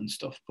peeled and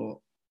stuff, but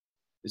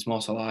it's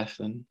more to life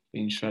than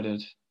being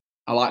shredded.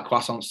 I like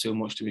croissants too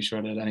much to be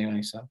shredded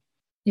anyway, so.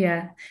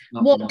 Yeah.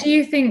 What do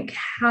you think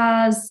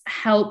has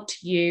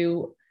helped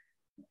you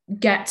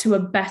get to a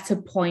better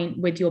point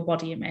with your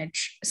body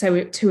image,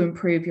 so to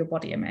improve your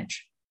body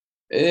image?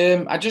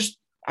 I just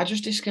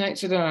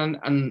disconnected,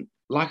 and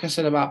like I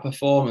said about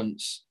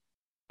performance,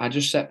 I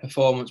just set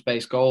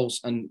performance-based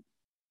goals, and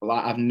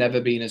like I've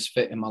never been as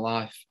fit in my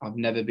life. I've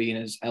never been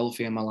as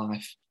healthy in my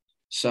life.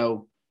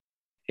 So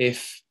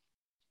if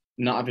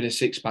not having a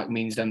six-pack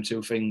means them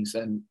two things,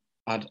 then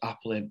I'd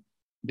happily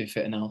be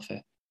fit and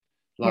healthy.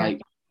 Like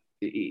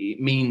it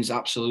means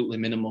absolutely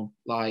minimal.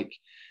 Like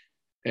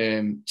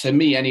to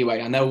me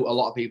anyway, I know a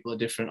lot of people are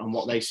different on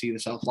what they see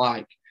themselves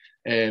like.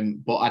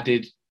 But I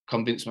did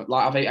convince me,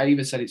 like I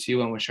even said it to you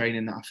when we're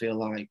training, that I feel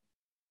like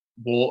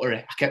watery.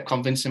 I kept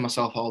convincing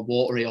myself I was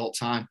watery all the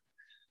time.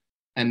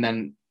 And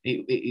then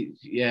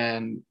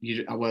I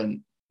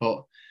weren't.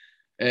 But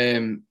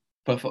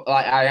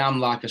like I am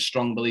like a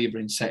strong believer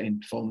in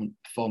setting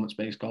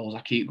performance-based goals.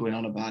 I keep going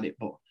on about it,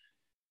 but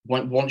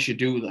once you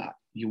do that,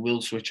 you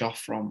will switch off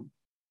from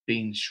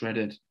being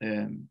shredded.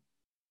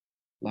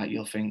 Like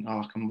you'll think,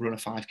 I can run a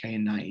 5K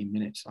in 19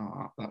 minutes.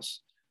 Oh,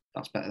 that's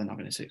better than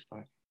having a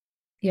six-pack.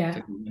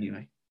 Yeah.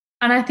 Anyway.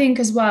 And I think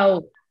as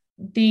well,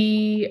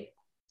 the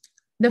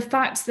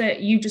fact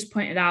that you just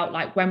pointed out,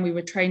 like when we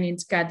were training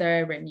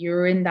together and you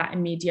were in that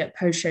immediate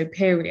post-show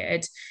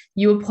period,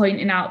 you were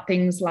pointing out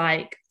things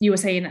like, you were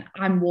saying,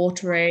 I'm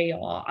watery,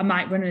 or I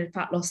might run in a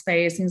fat loss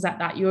phase, things like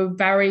that. You were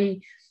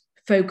very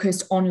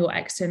focused on your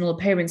external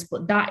appearance,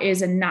 but that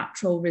is a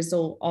natural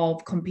result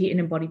of competing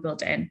in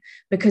bodybuilding,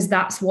 because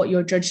that's what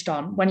you're judged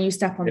on. When you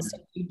step on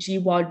stage,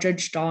 you are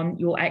judged on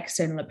your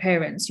external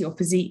appearance, your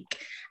physique,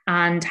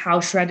 and how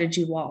shredded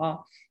you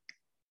are,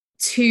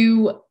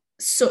 to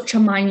such a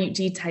minute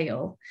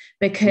detail,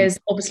 because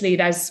obviously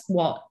there's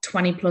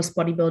 20 plus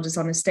bodybuilders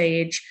on a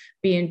stage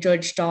being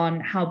judged on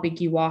how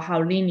big you are,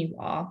 how lean you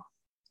are,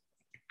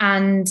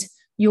 and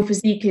your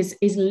physique is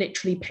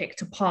literally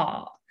picked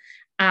apart.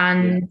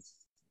 And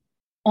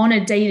on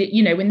a daily,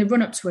 in the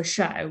run up to a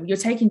show, you're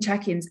taking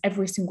check-ins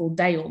every single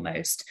day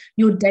almost.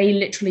 Your day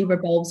literally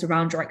revolves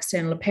around your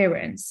external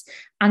appearance.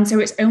 And so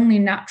it's only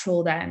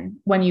natural then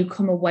when you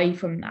come away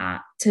from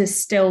that to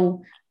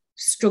still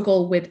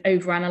struggle with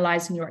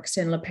overanalyzing your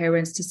external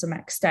appearance to some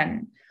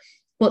extent.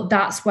 But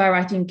that's where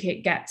I think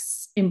it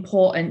gets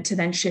important to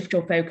then shift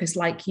your focus,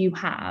 like you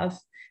have,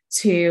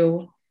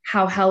 to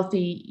how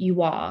healthy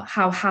you are,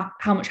 how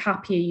much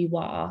happier you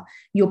are,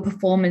 your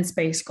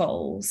performance-based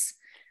goals.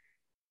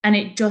 And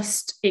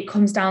it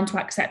comes down to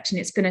accepting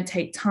it's going to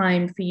take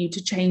time for you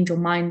to change your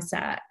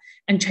mindset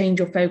and change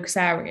your focus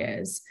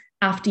areas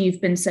after you've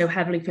been so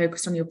heavily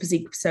focused on your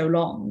physique for so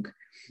long.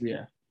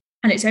 Yeah.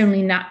 And it's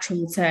only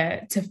natural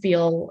to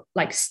feel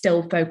like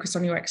still focused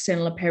on your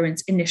external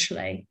appearance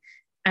initially.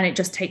 And it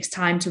just takes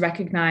time to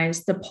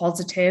recognize the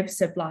positives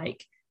of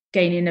like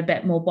gaining a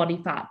bit more body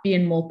fat,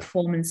 being more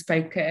performance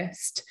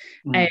focused,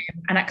 and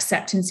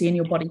accepting seeing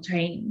your body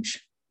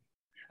change.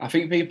 I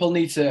think people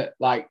need to,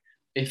 like,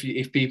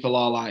 if people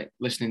are like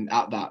listening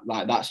at that,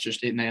 like that's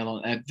just it, nail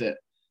on the head, that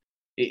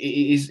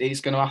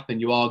it's going to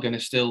happen. You are going to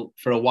still,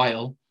 for a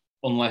while,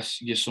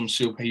 unless you're some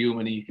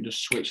superhuman and you can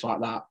just switch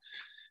like that,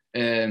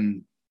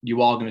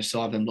 you are going to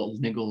still have them little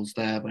niggles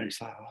there where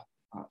it's like,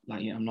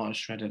 I'm not as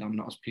shredded, I'm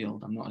not as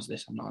peeled, I'm not as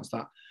this, I'm not as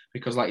that.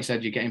 Because like you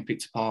said, you're getting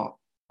picked apart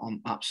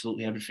on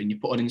absolutely everything. You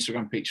put an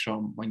Instagram picture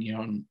on when you're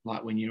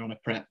on a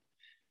prep,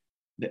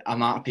 the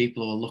amount of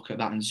people who will look at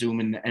that and zoom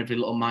in every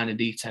little minor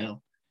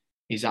detail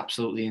is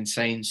absolutely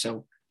insane.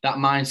 So that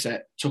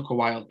mindset took a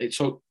while. It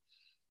took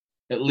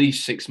at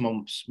least 6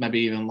 months,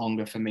 maybe even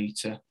longer, for me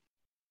to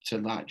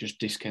like just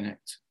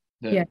disconnect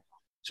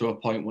to a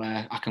point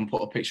where I can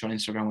put a picture on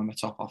Instagram with my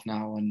top off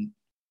now, and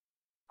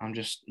I'm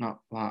just not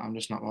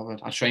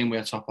bothered. I train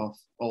with a top off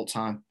all the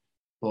time,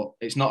 but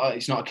it's not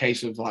a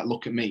case of like,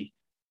 look at me.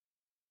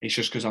 It's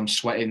just because I'm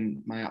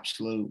sweating my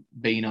absolute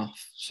bean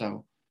off.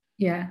 So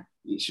yeah,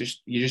 it's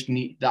just, you just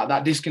need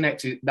that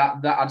disconnect.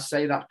 That I'd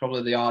say that's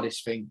probably the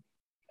hardest thing,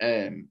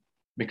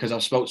 because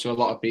I've spoke to a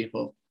lot of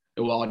people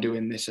who are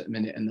doing this at the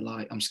minute, and they're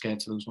like, I'm scared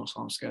to lose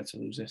muscle, I'm scared to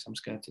lose this, I'm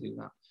scared to do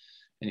that.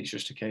 And it's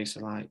just a case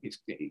of like,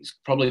 it's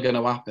probably going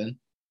to happen,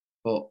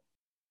 but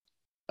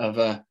of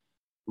a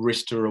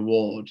risk to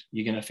reward,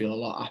 you're going to feel a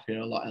lot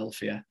happier, a lot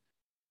healthier.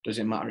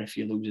 Doesn't matter if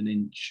you lose an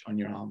inch on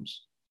your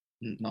arms.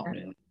 Not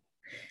really.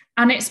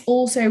 And it's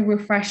also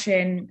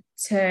refreshing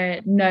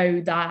to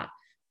know that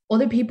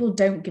other people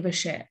don't give a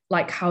shit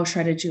like how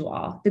shredded you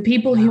are. The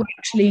people who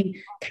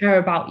actually care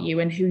about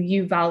you and who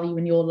you value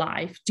in your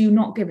life do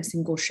not give a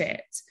single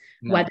shit,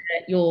 whether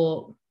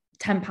you're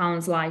 10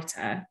 pounds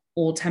lighter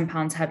or 10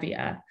 pounds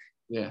heavier.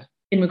 Yeah.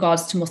 In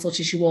regards to muscle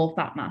tissue or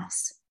fat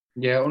mass.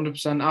 Yeah,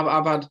 100%.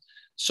 I've had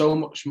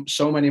so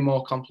many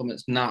more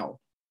compliments now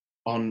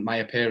on my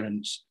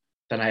appearance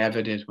than I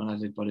ever did when I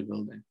did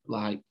bodybuilding.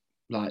 Like,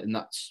 and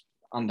that's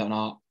hand on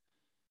heart.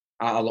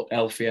 I look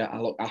healthier, I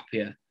look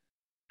happier,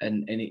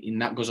 and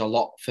that goes a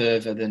lot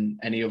further than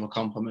any other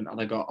compliment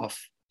I got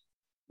off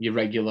your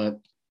regular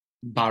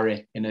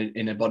Barry in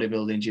a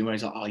bodybuilding gym, where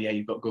he's like, oh yeah,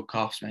 you've got good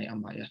calves, mate.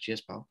 I'm like, yeah,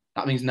 cheers, pal.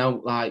 That means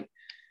no, like,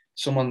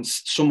 someone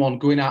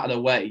going out of their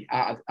way,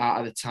 out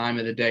of the time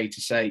of the day,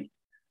 to say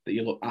that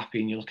you look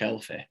happy and you look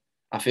healthy.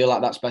 I feel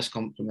like that's the best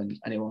compliment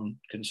anyone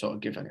can sort of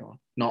give anyone.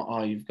 Not,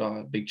 oh, you've got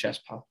a big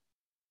chest, pal.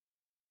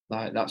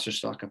 Like, that's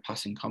just like a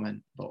passing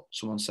comment, but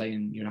someone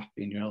saying you're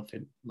happy and you're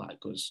healthy, like,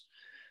 goes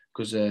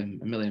a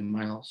million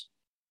miles.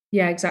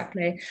 Yeah,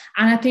 exactly.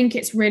 And I think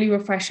it's really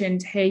refreshing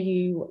to hear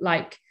you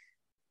like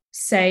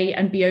say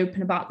and be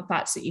open about the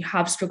fact that you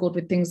have struggled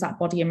with things like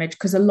body image,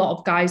 because a lot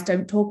of guys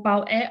don't talk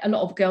about it. A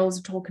lot of girls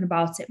are talking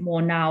about it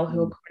more now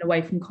who are coming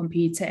away from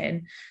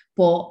competing,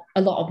 but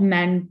a lot of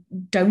men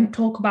don't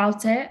talk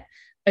about it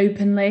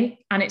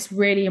openly. And it's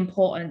really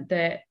important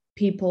that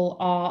people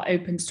are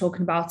open to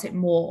talking about it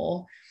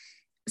more,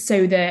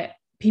 so that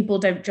people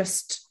don't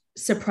just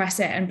suppress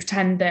it and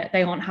pretend that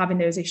they aren't having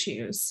those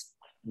issues.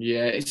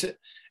 Yeah,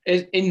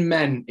 in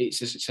men,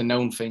 it's a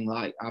known thing.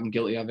 Like, I'm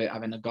guilty of it,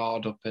 having a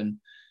guard up and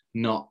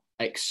not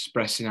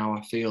expressing how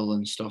I feel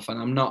and stuff. And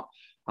I'm not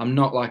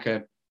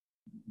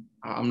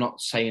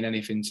saying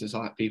anything to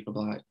like people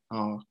like,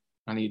 oh,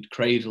 I need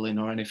cradling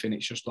or anything.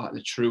 It's just like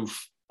the truth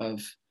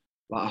of,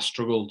 like, I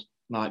struggled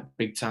like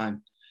big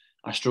time.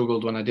 I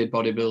struggled when I did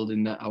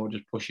bodybuilding, that I was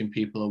just pushing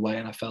people away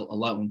and I felt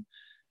alone.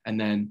 And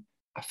then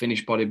I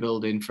finished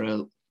bodybuilding for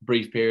a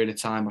brief period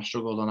of time. I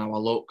struggled on how I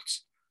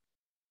looked.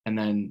 And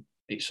then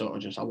it sort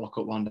of just, I woke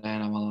up one day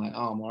and I'm like,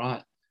 oh, I'm all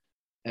right.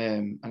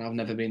 And I've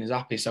never been as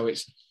happy. So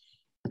it's,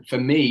 for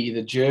me,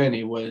 the journey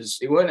it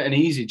wasn't an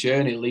easy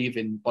journey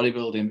leaving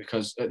bodybuilding,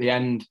 because at the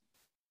end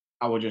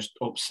I was just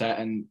upset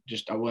and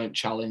I weren't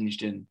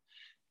challenged, and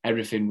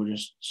everything was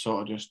just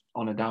sort of just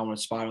on a downward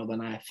spiral. Then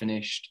I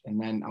finished,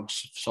 and then I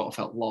sort of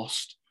felt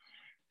lost.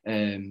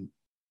 And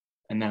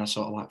then I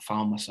sort of like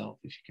found myself,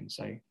 if you can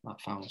say, like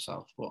found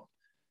myself. But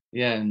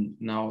yeah, and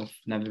now I've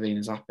never been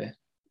as happy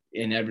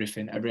in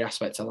everything, every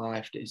aspect of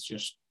life. It's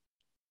just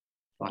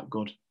like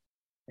good.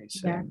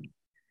 It's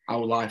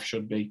how life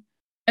should be.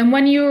 And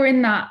when you were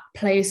in that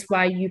place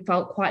where you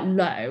felt quite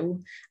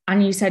low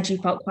and you said you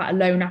felt quite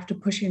alone after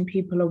pushing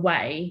people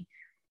away,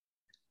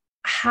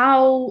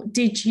 how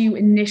did you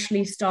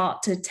initially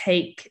start to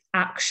take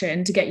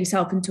action to get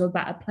yourself into a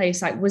better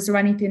place? Like, was there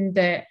anything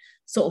that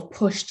sort of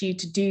pushed you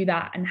to do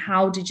that? And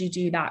how did you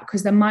do that?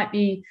 Because there might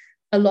be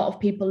a lot of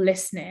people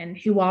listening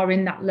who are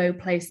in that low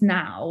place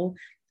now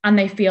and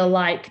they feel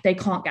like they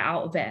can't get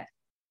out of it.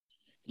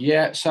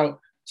 Yeah. So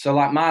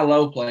like my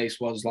low place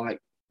was like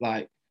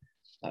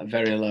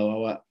very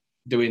low. I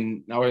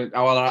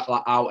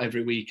was out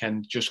every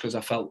weekend just because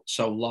I felt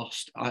so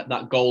lost.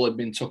 That goal had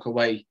been took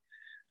away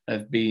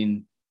of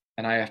being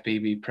an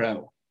IFBB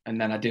pro, and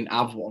then I didn't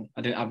have one.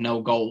 I didn't have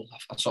no goal.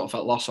 I sort of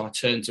felt lost, so I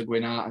turned to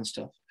going out and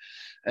stuff.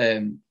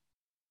 And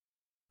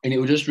it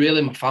was just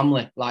really my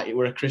family. Like, it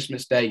were a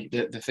Christmas day.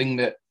 The thing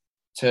that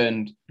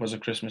turned was a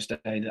Christmas day,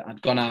 that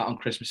I'd gone out on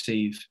Christmas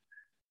Eve.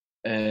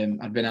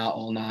 I'd been out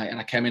all night, and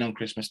I came in on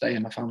Christmas Day,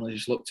 and my family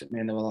just looked at me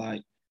and they were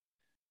like,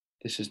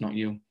 "This is not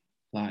you.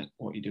 Like,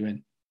 what are you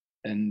doing?"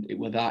 And it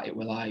were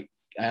like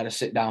I had to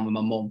sit down with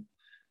my mum,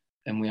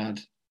 and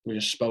we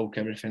just spoke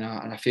everything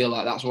out. And I feel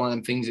like that's one of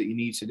them things that you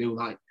need to do.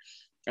 Like,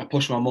 I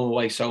pushed my mum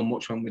away so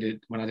much when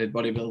I did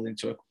bodybuilding,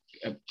 to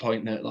a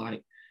point that,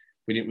 like,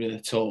 we didn't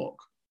really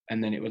talk.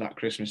 And then it was that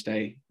Christmas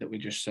Day that we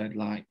just said,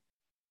 like,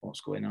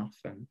 what's going off?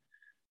 And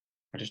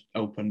I just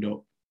opened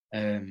up.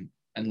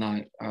 And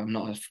like, I'm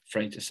not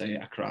afraid to say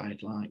it, I cried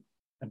like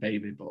a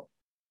baby. But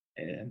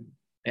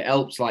it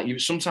helps. Like,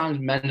 sometimes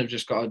men have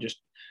just got to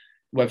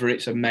whether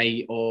it's a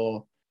mate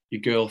or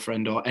your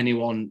girlfriend or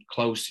anyone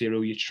close to you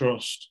who you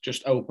trust,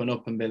 just open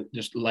up and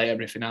just lay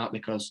everything out,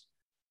 because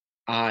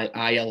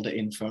I held it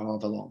in for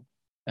however long.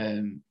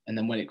 And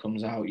then when it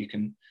comes out, you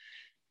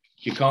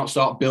can't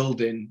start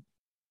building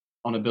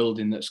on a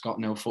building that's got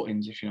no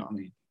footings, if you know what I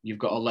mean. You've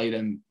got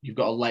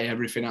to lay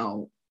everything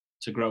out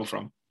to grow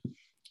from.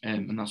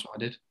 And that's what I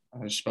did.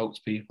 I just spoke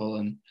to people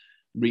and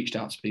reached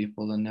out to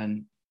people, and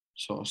then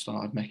sort of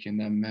started making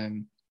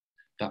them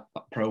that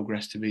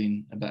progress to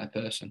being a better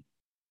person.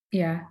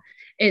 Yeah,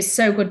 it's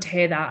so good to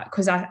hear that,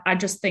 because I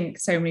just think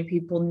so many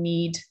people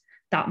need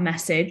that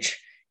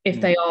message if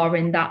they are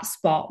in that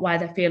spot where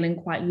they're feeling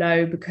quite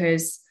low,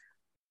 because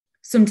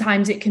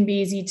sometimes it can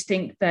be easy to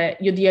think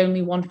that you're the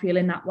only one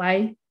feeling that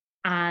way.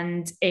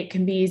 And it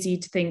can be easy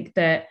to think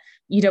that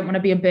you don't want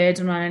to be a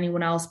burden on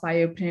anyone else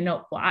by opening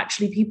up. But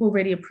actually, people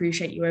really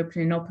appreciate you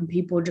opening up, and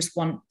people just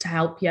want to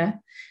help you.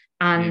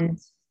 And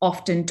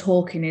often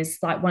talking is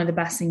like one of the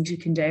best things you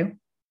can do.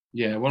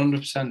 Yeah,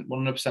 100%,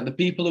 100%. The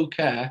people who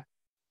care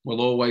will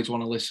always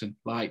want to listen.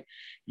 Like,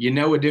 you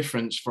know a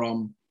difference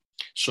from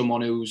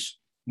someone who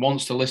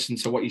wants to listen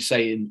to what you're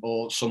saying,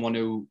 or someone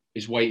who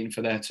is waiting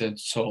for their turn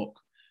to talk.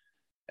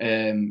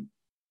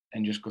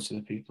 And just go to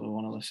the people who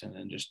want to listen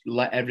and just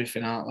let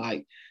everything out.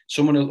 Like,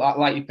 someone who,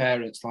 like your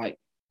parents, like,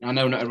 I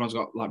know not everyone's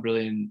got like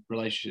brilliant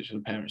relationships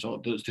with parents,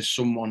 or there's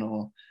someone,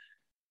 or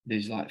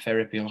there's like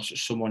therapy, or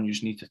someone you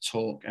just need to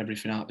talk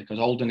everything out, because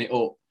holding it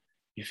up,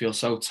 you feel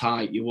so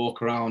tight. You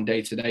walk around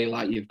day to day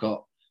like you've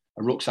got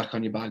a rucksack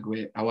on your back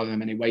with however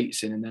many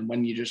weights in, and then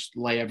when you just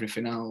lay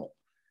everything out,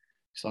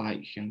 it's like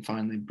you can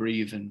finally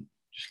breathe and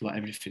just let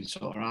everything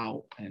sort of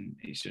out, and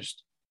it's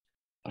just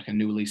like a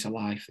new lease of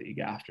life that you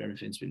get after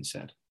everything's been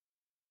said.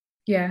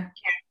 Yeah,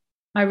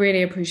 I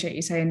really appreciate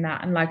you saying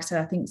that. And like I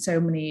said, I think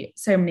so many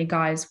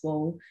guys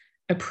will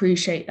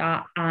appreciate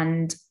that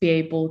and be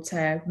able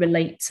to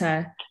relate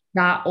to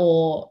that,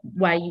 or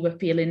where you were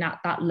feeling at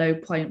that low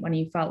point when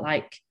you felt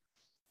like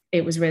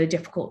it was really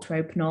difficult to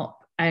open up.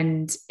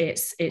 And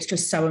it's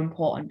just so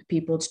important for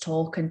people to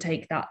talk and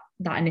take that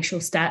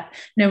initial step,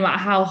 no matter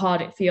how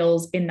hard it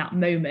feels in that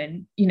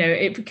moment. You know,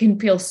 it can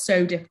feel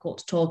so difficult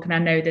to talk, and I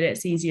know that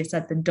it's easier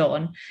said than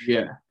done.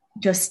 Yeah.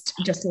 Just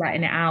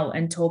letting it out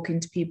and talking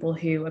to people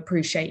who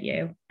appreciate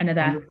you and are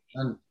there.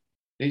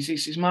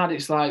 It's mad.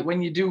 It's like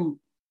when you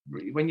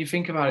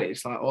think about it,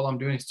 it's like all I'm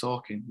doing is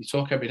talking. You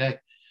talk every day.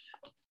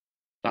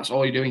 That's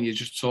all you're doing. You're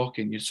just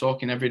talking. You're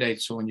talking every day to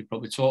someone you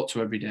probably talk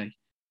to every day,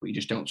 but you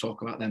just don't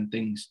talk about them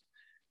things.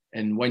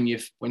 And when you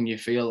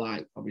feel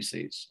like,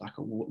 obviously, it's like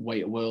a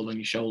weight of world on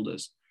your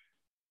shoulders,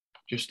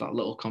 just that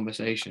little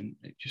conversation,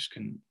 it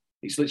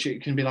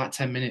can be like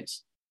 10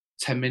 minutes,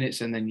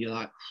 and then you're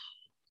like,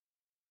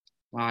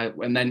 right.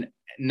 And then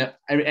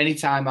any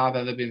time I've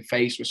ever been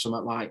faced with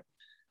something like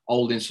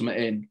holding something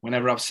in,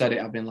 whenever I've said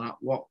it, I've been like,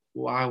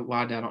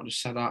 why did I not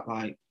just say that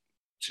like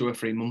 2 or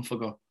 3 months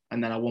ago?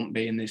 And then I won't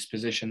be in this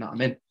position that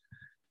I'm in.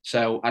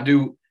 So I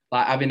do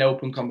like having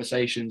open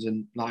conversations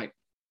and like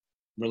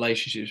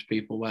relationships with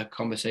people where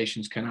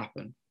conversations can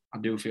happen. I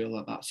do feel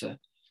that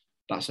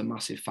that's a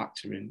massive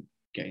factor in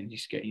getting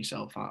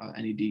yourself out of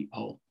any deep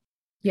hole.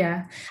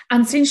 Yeah.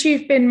 And since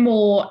you've been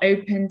more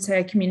open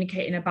to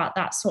communicating about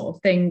that sort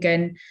of thing,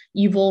 and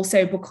you've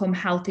also become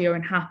healthier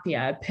and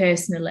happier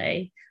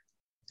personally,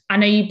 I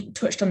know you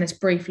touched on this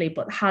briefly,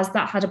 but has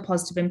that had a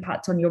positive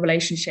impact on your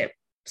relationships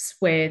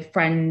with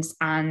friends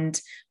and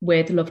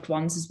with loved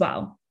ones as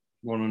well?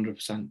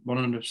 100%.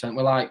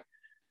 100%.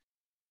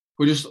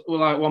 we're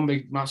like one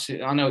big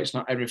massive. I know it's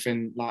not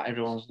everything. Like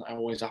everyone's not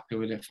always happy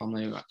with it.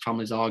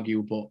 Families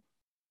argue, but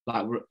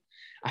like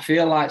I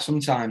feel like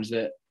sometimes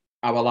that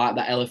I were like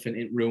that elephant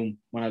in the room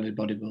when I did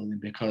bodybuilding,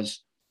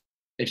 because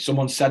if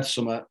someone said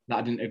something that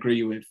I didn't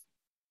agree with,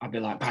 I'd be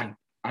like, bang.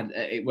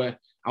 I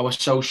was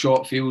so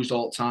short fused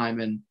all the time,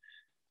 and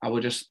I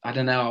would just, I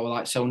don't know, I was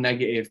like so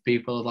negative.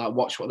 People would like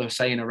watch what they were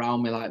saying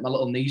around me. Like my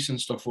little niece and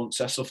stuff wouldn't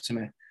say stuff to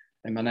me,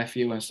 and my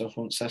nephew and stuff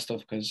wouldn't say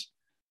stuff because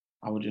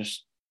I would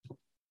just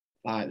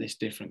like this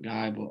different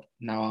guy. But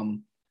now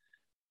I'm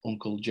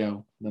Uncle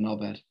Joe, the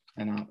knobhead,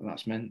 and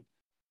that's meant.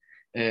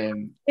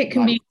 It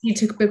can be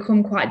easy to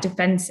become quite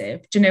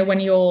defensive. Do you know when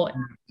you're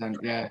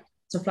yeah,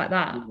 stuff like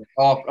that?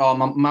 Oh,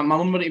 my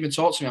mum wouldn't even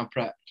talk to me on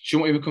prep. She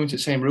wouldn't even come into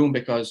the same room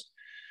because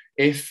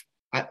if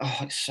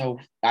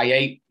I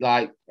ate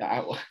like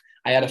I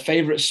had a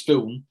favourite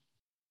spoon,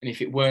 and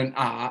if it weren't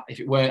I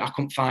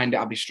couldn't find it,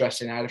 I'd be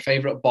stressing. I had a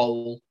favourite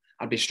bowl,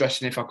 I'd be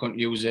stressing if I couldn't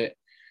use it.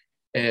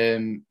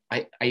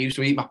 I used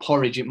to eat my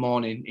porridge in the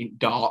morning in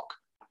dark.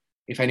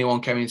 If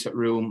anyone came into the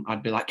room,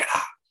 I'd be like,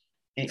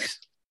 it's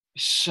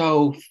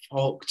so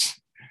fucked.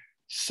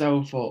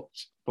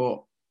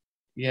 But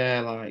yeah,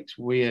 like it's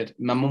weird.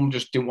 My mum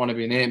just didn't want to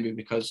be near me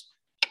because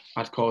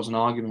I'd cause an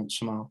argument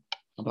somehow.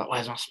 I'd be like,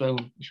 where's my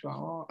spoon? She's like,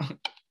 oh.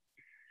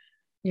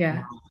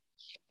 Yeah.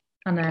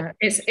 I know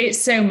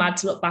it's so mad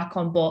to look back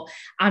on, but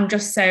I'm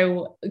just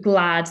so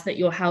glad that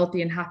you're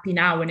healthy and happy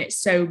now. And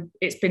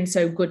it's been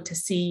so good to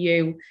see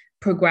you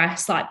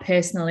progress, like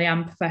personally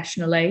and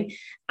professionally.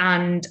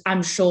 And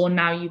I'm sure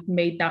now you've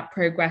made that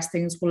progress,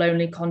 things will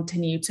only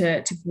continue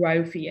to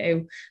grow for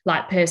you,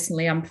 like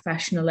personally and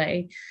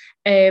professionally.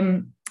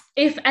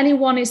 If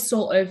anyone is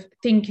sort of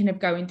thinking of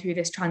going through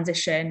this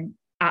transition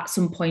at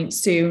some point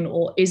soon,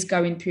 or is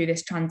going through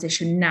this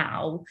transition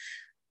now,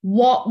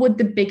 what would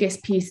the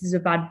biggest pieces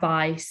of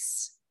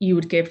advice you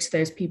would give to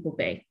those people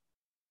be?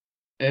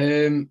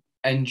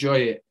 Enjoy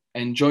it.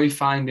 Enjoy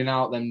finding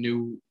out them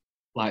new,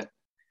 like,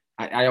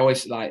 I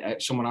always, like,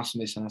 someone asked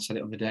me this and I said it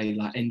the other day,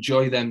 like,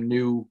 enjoy them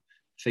new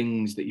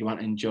things that you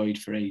haven't enjoyed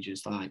for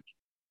ages, like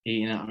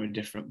eating out of a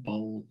different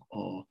bowl,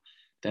 or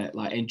that,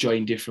 like,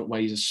 enjoying different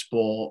ways of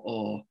sport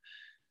or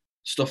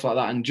stuff like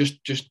that, and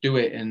just do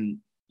it, and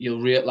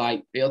you'll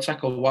like, it'll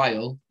take a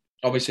while.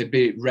 Obviously,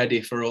 be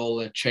ready for all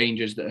the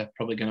changes that are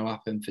probably going to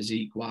happen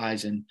physique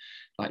wise, and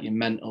like your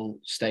mental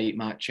state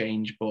might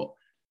change, but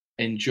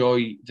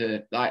enjoy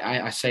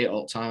I say it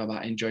all the time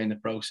about enjoying the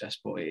process,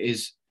 but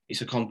it's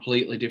a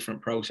completely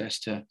different process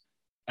to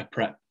a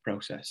prep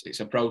process. It's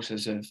a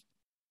process of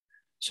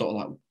sort of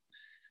like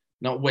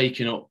not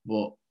waking up,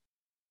 but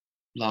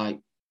like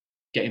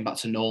getting back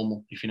to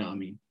normal, if you know what I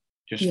mean.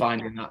 Just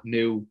finding that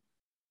new,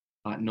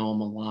 like,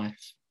 normal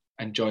life.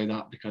 Enjoy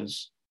that,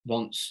 because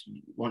once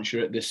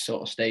you're at this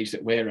sort of stage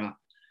that we're at,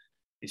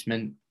 it's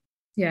meant.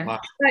 Yeah,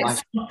 like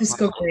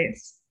self-discovery.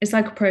 It's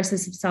like a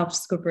process of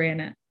self-discovery, isn't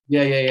it?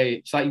 Yeah.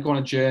 It's like you go on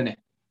a journey.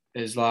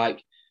 It's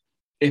like,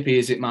 hippie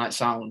as it might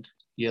sound,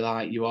 you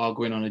are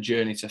going on a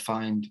journey to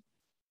find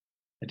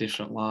a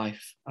different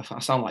life. I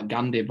sound like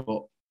Gandhi,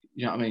 but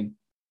you know what I mean?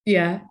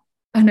 Yeah,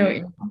 I know what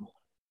you mean.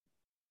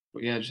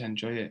 But yeah, just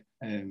enjoy it,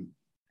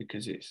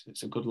 because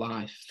it's a good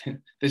life.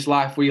 This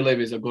life we live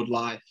is a good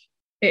life.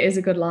 It is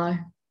a good life.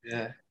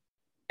 Yeah.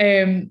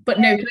 But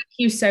no, thank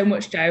you so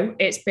much, Joe.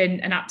 It's been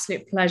an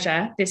absolute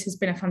pleasure. This has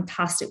been a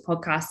fantastic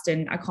podcast,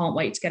 and I can't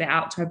wait to get it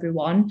out to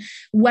everyone.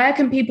 Where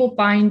can people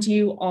find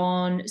you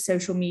on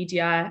social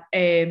media?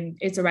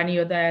 Is there any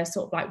other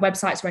sort of like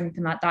websites or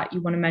anything like that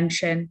you want to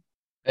mention?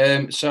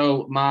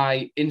 So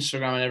my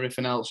Instagram and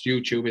everything else,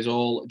 YouTube, is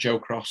all Joe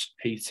Cross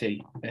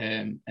PT.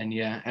 And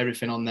yeah,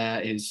 everything on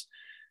there is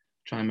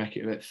try and make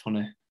it a bit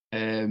funny.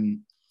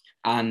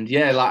 And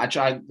yeah, like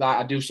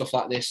I do stuff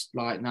like this,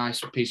 like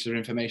nice pieces of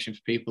information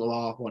for people who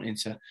are wanting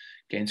to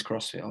get into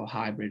CrossFit or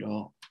hybrid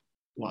or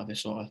whatever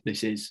sort of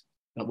this is,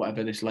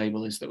 whatever this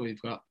label is that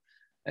we've got.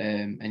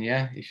 And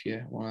yeah, if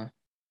you want to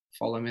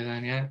follow me,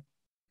 then yeah,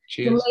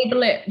 cheers.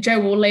 Joe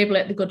will label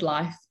it the good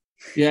life.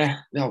 Yeah,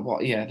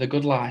 the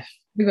good life.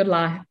 The good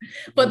life.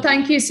 But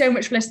thank you so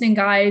much for listening,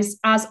 guys.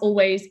 As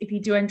always, if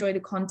you do enjoy the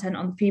content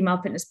on the Female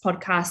Fitness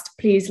Podcast,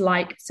 please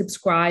like,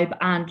 subscribe,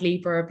 and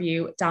leave a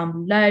review down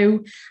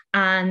below.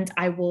 And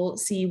I will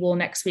see you all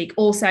next week.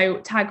 Also,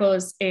 tag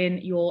us in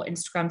your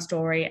Instagram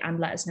story and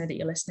let us know that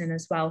you're listening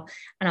as well.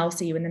 And I'll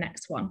see you in the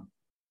next one.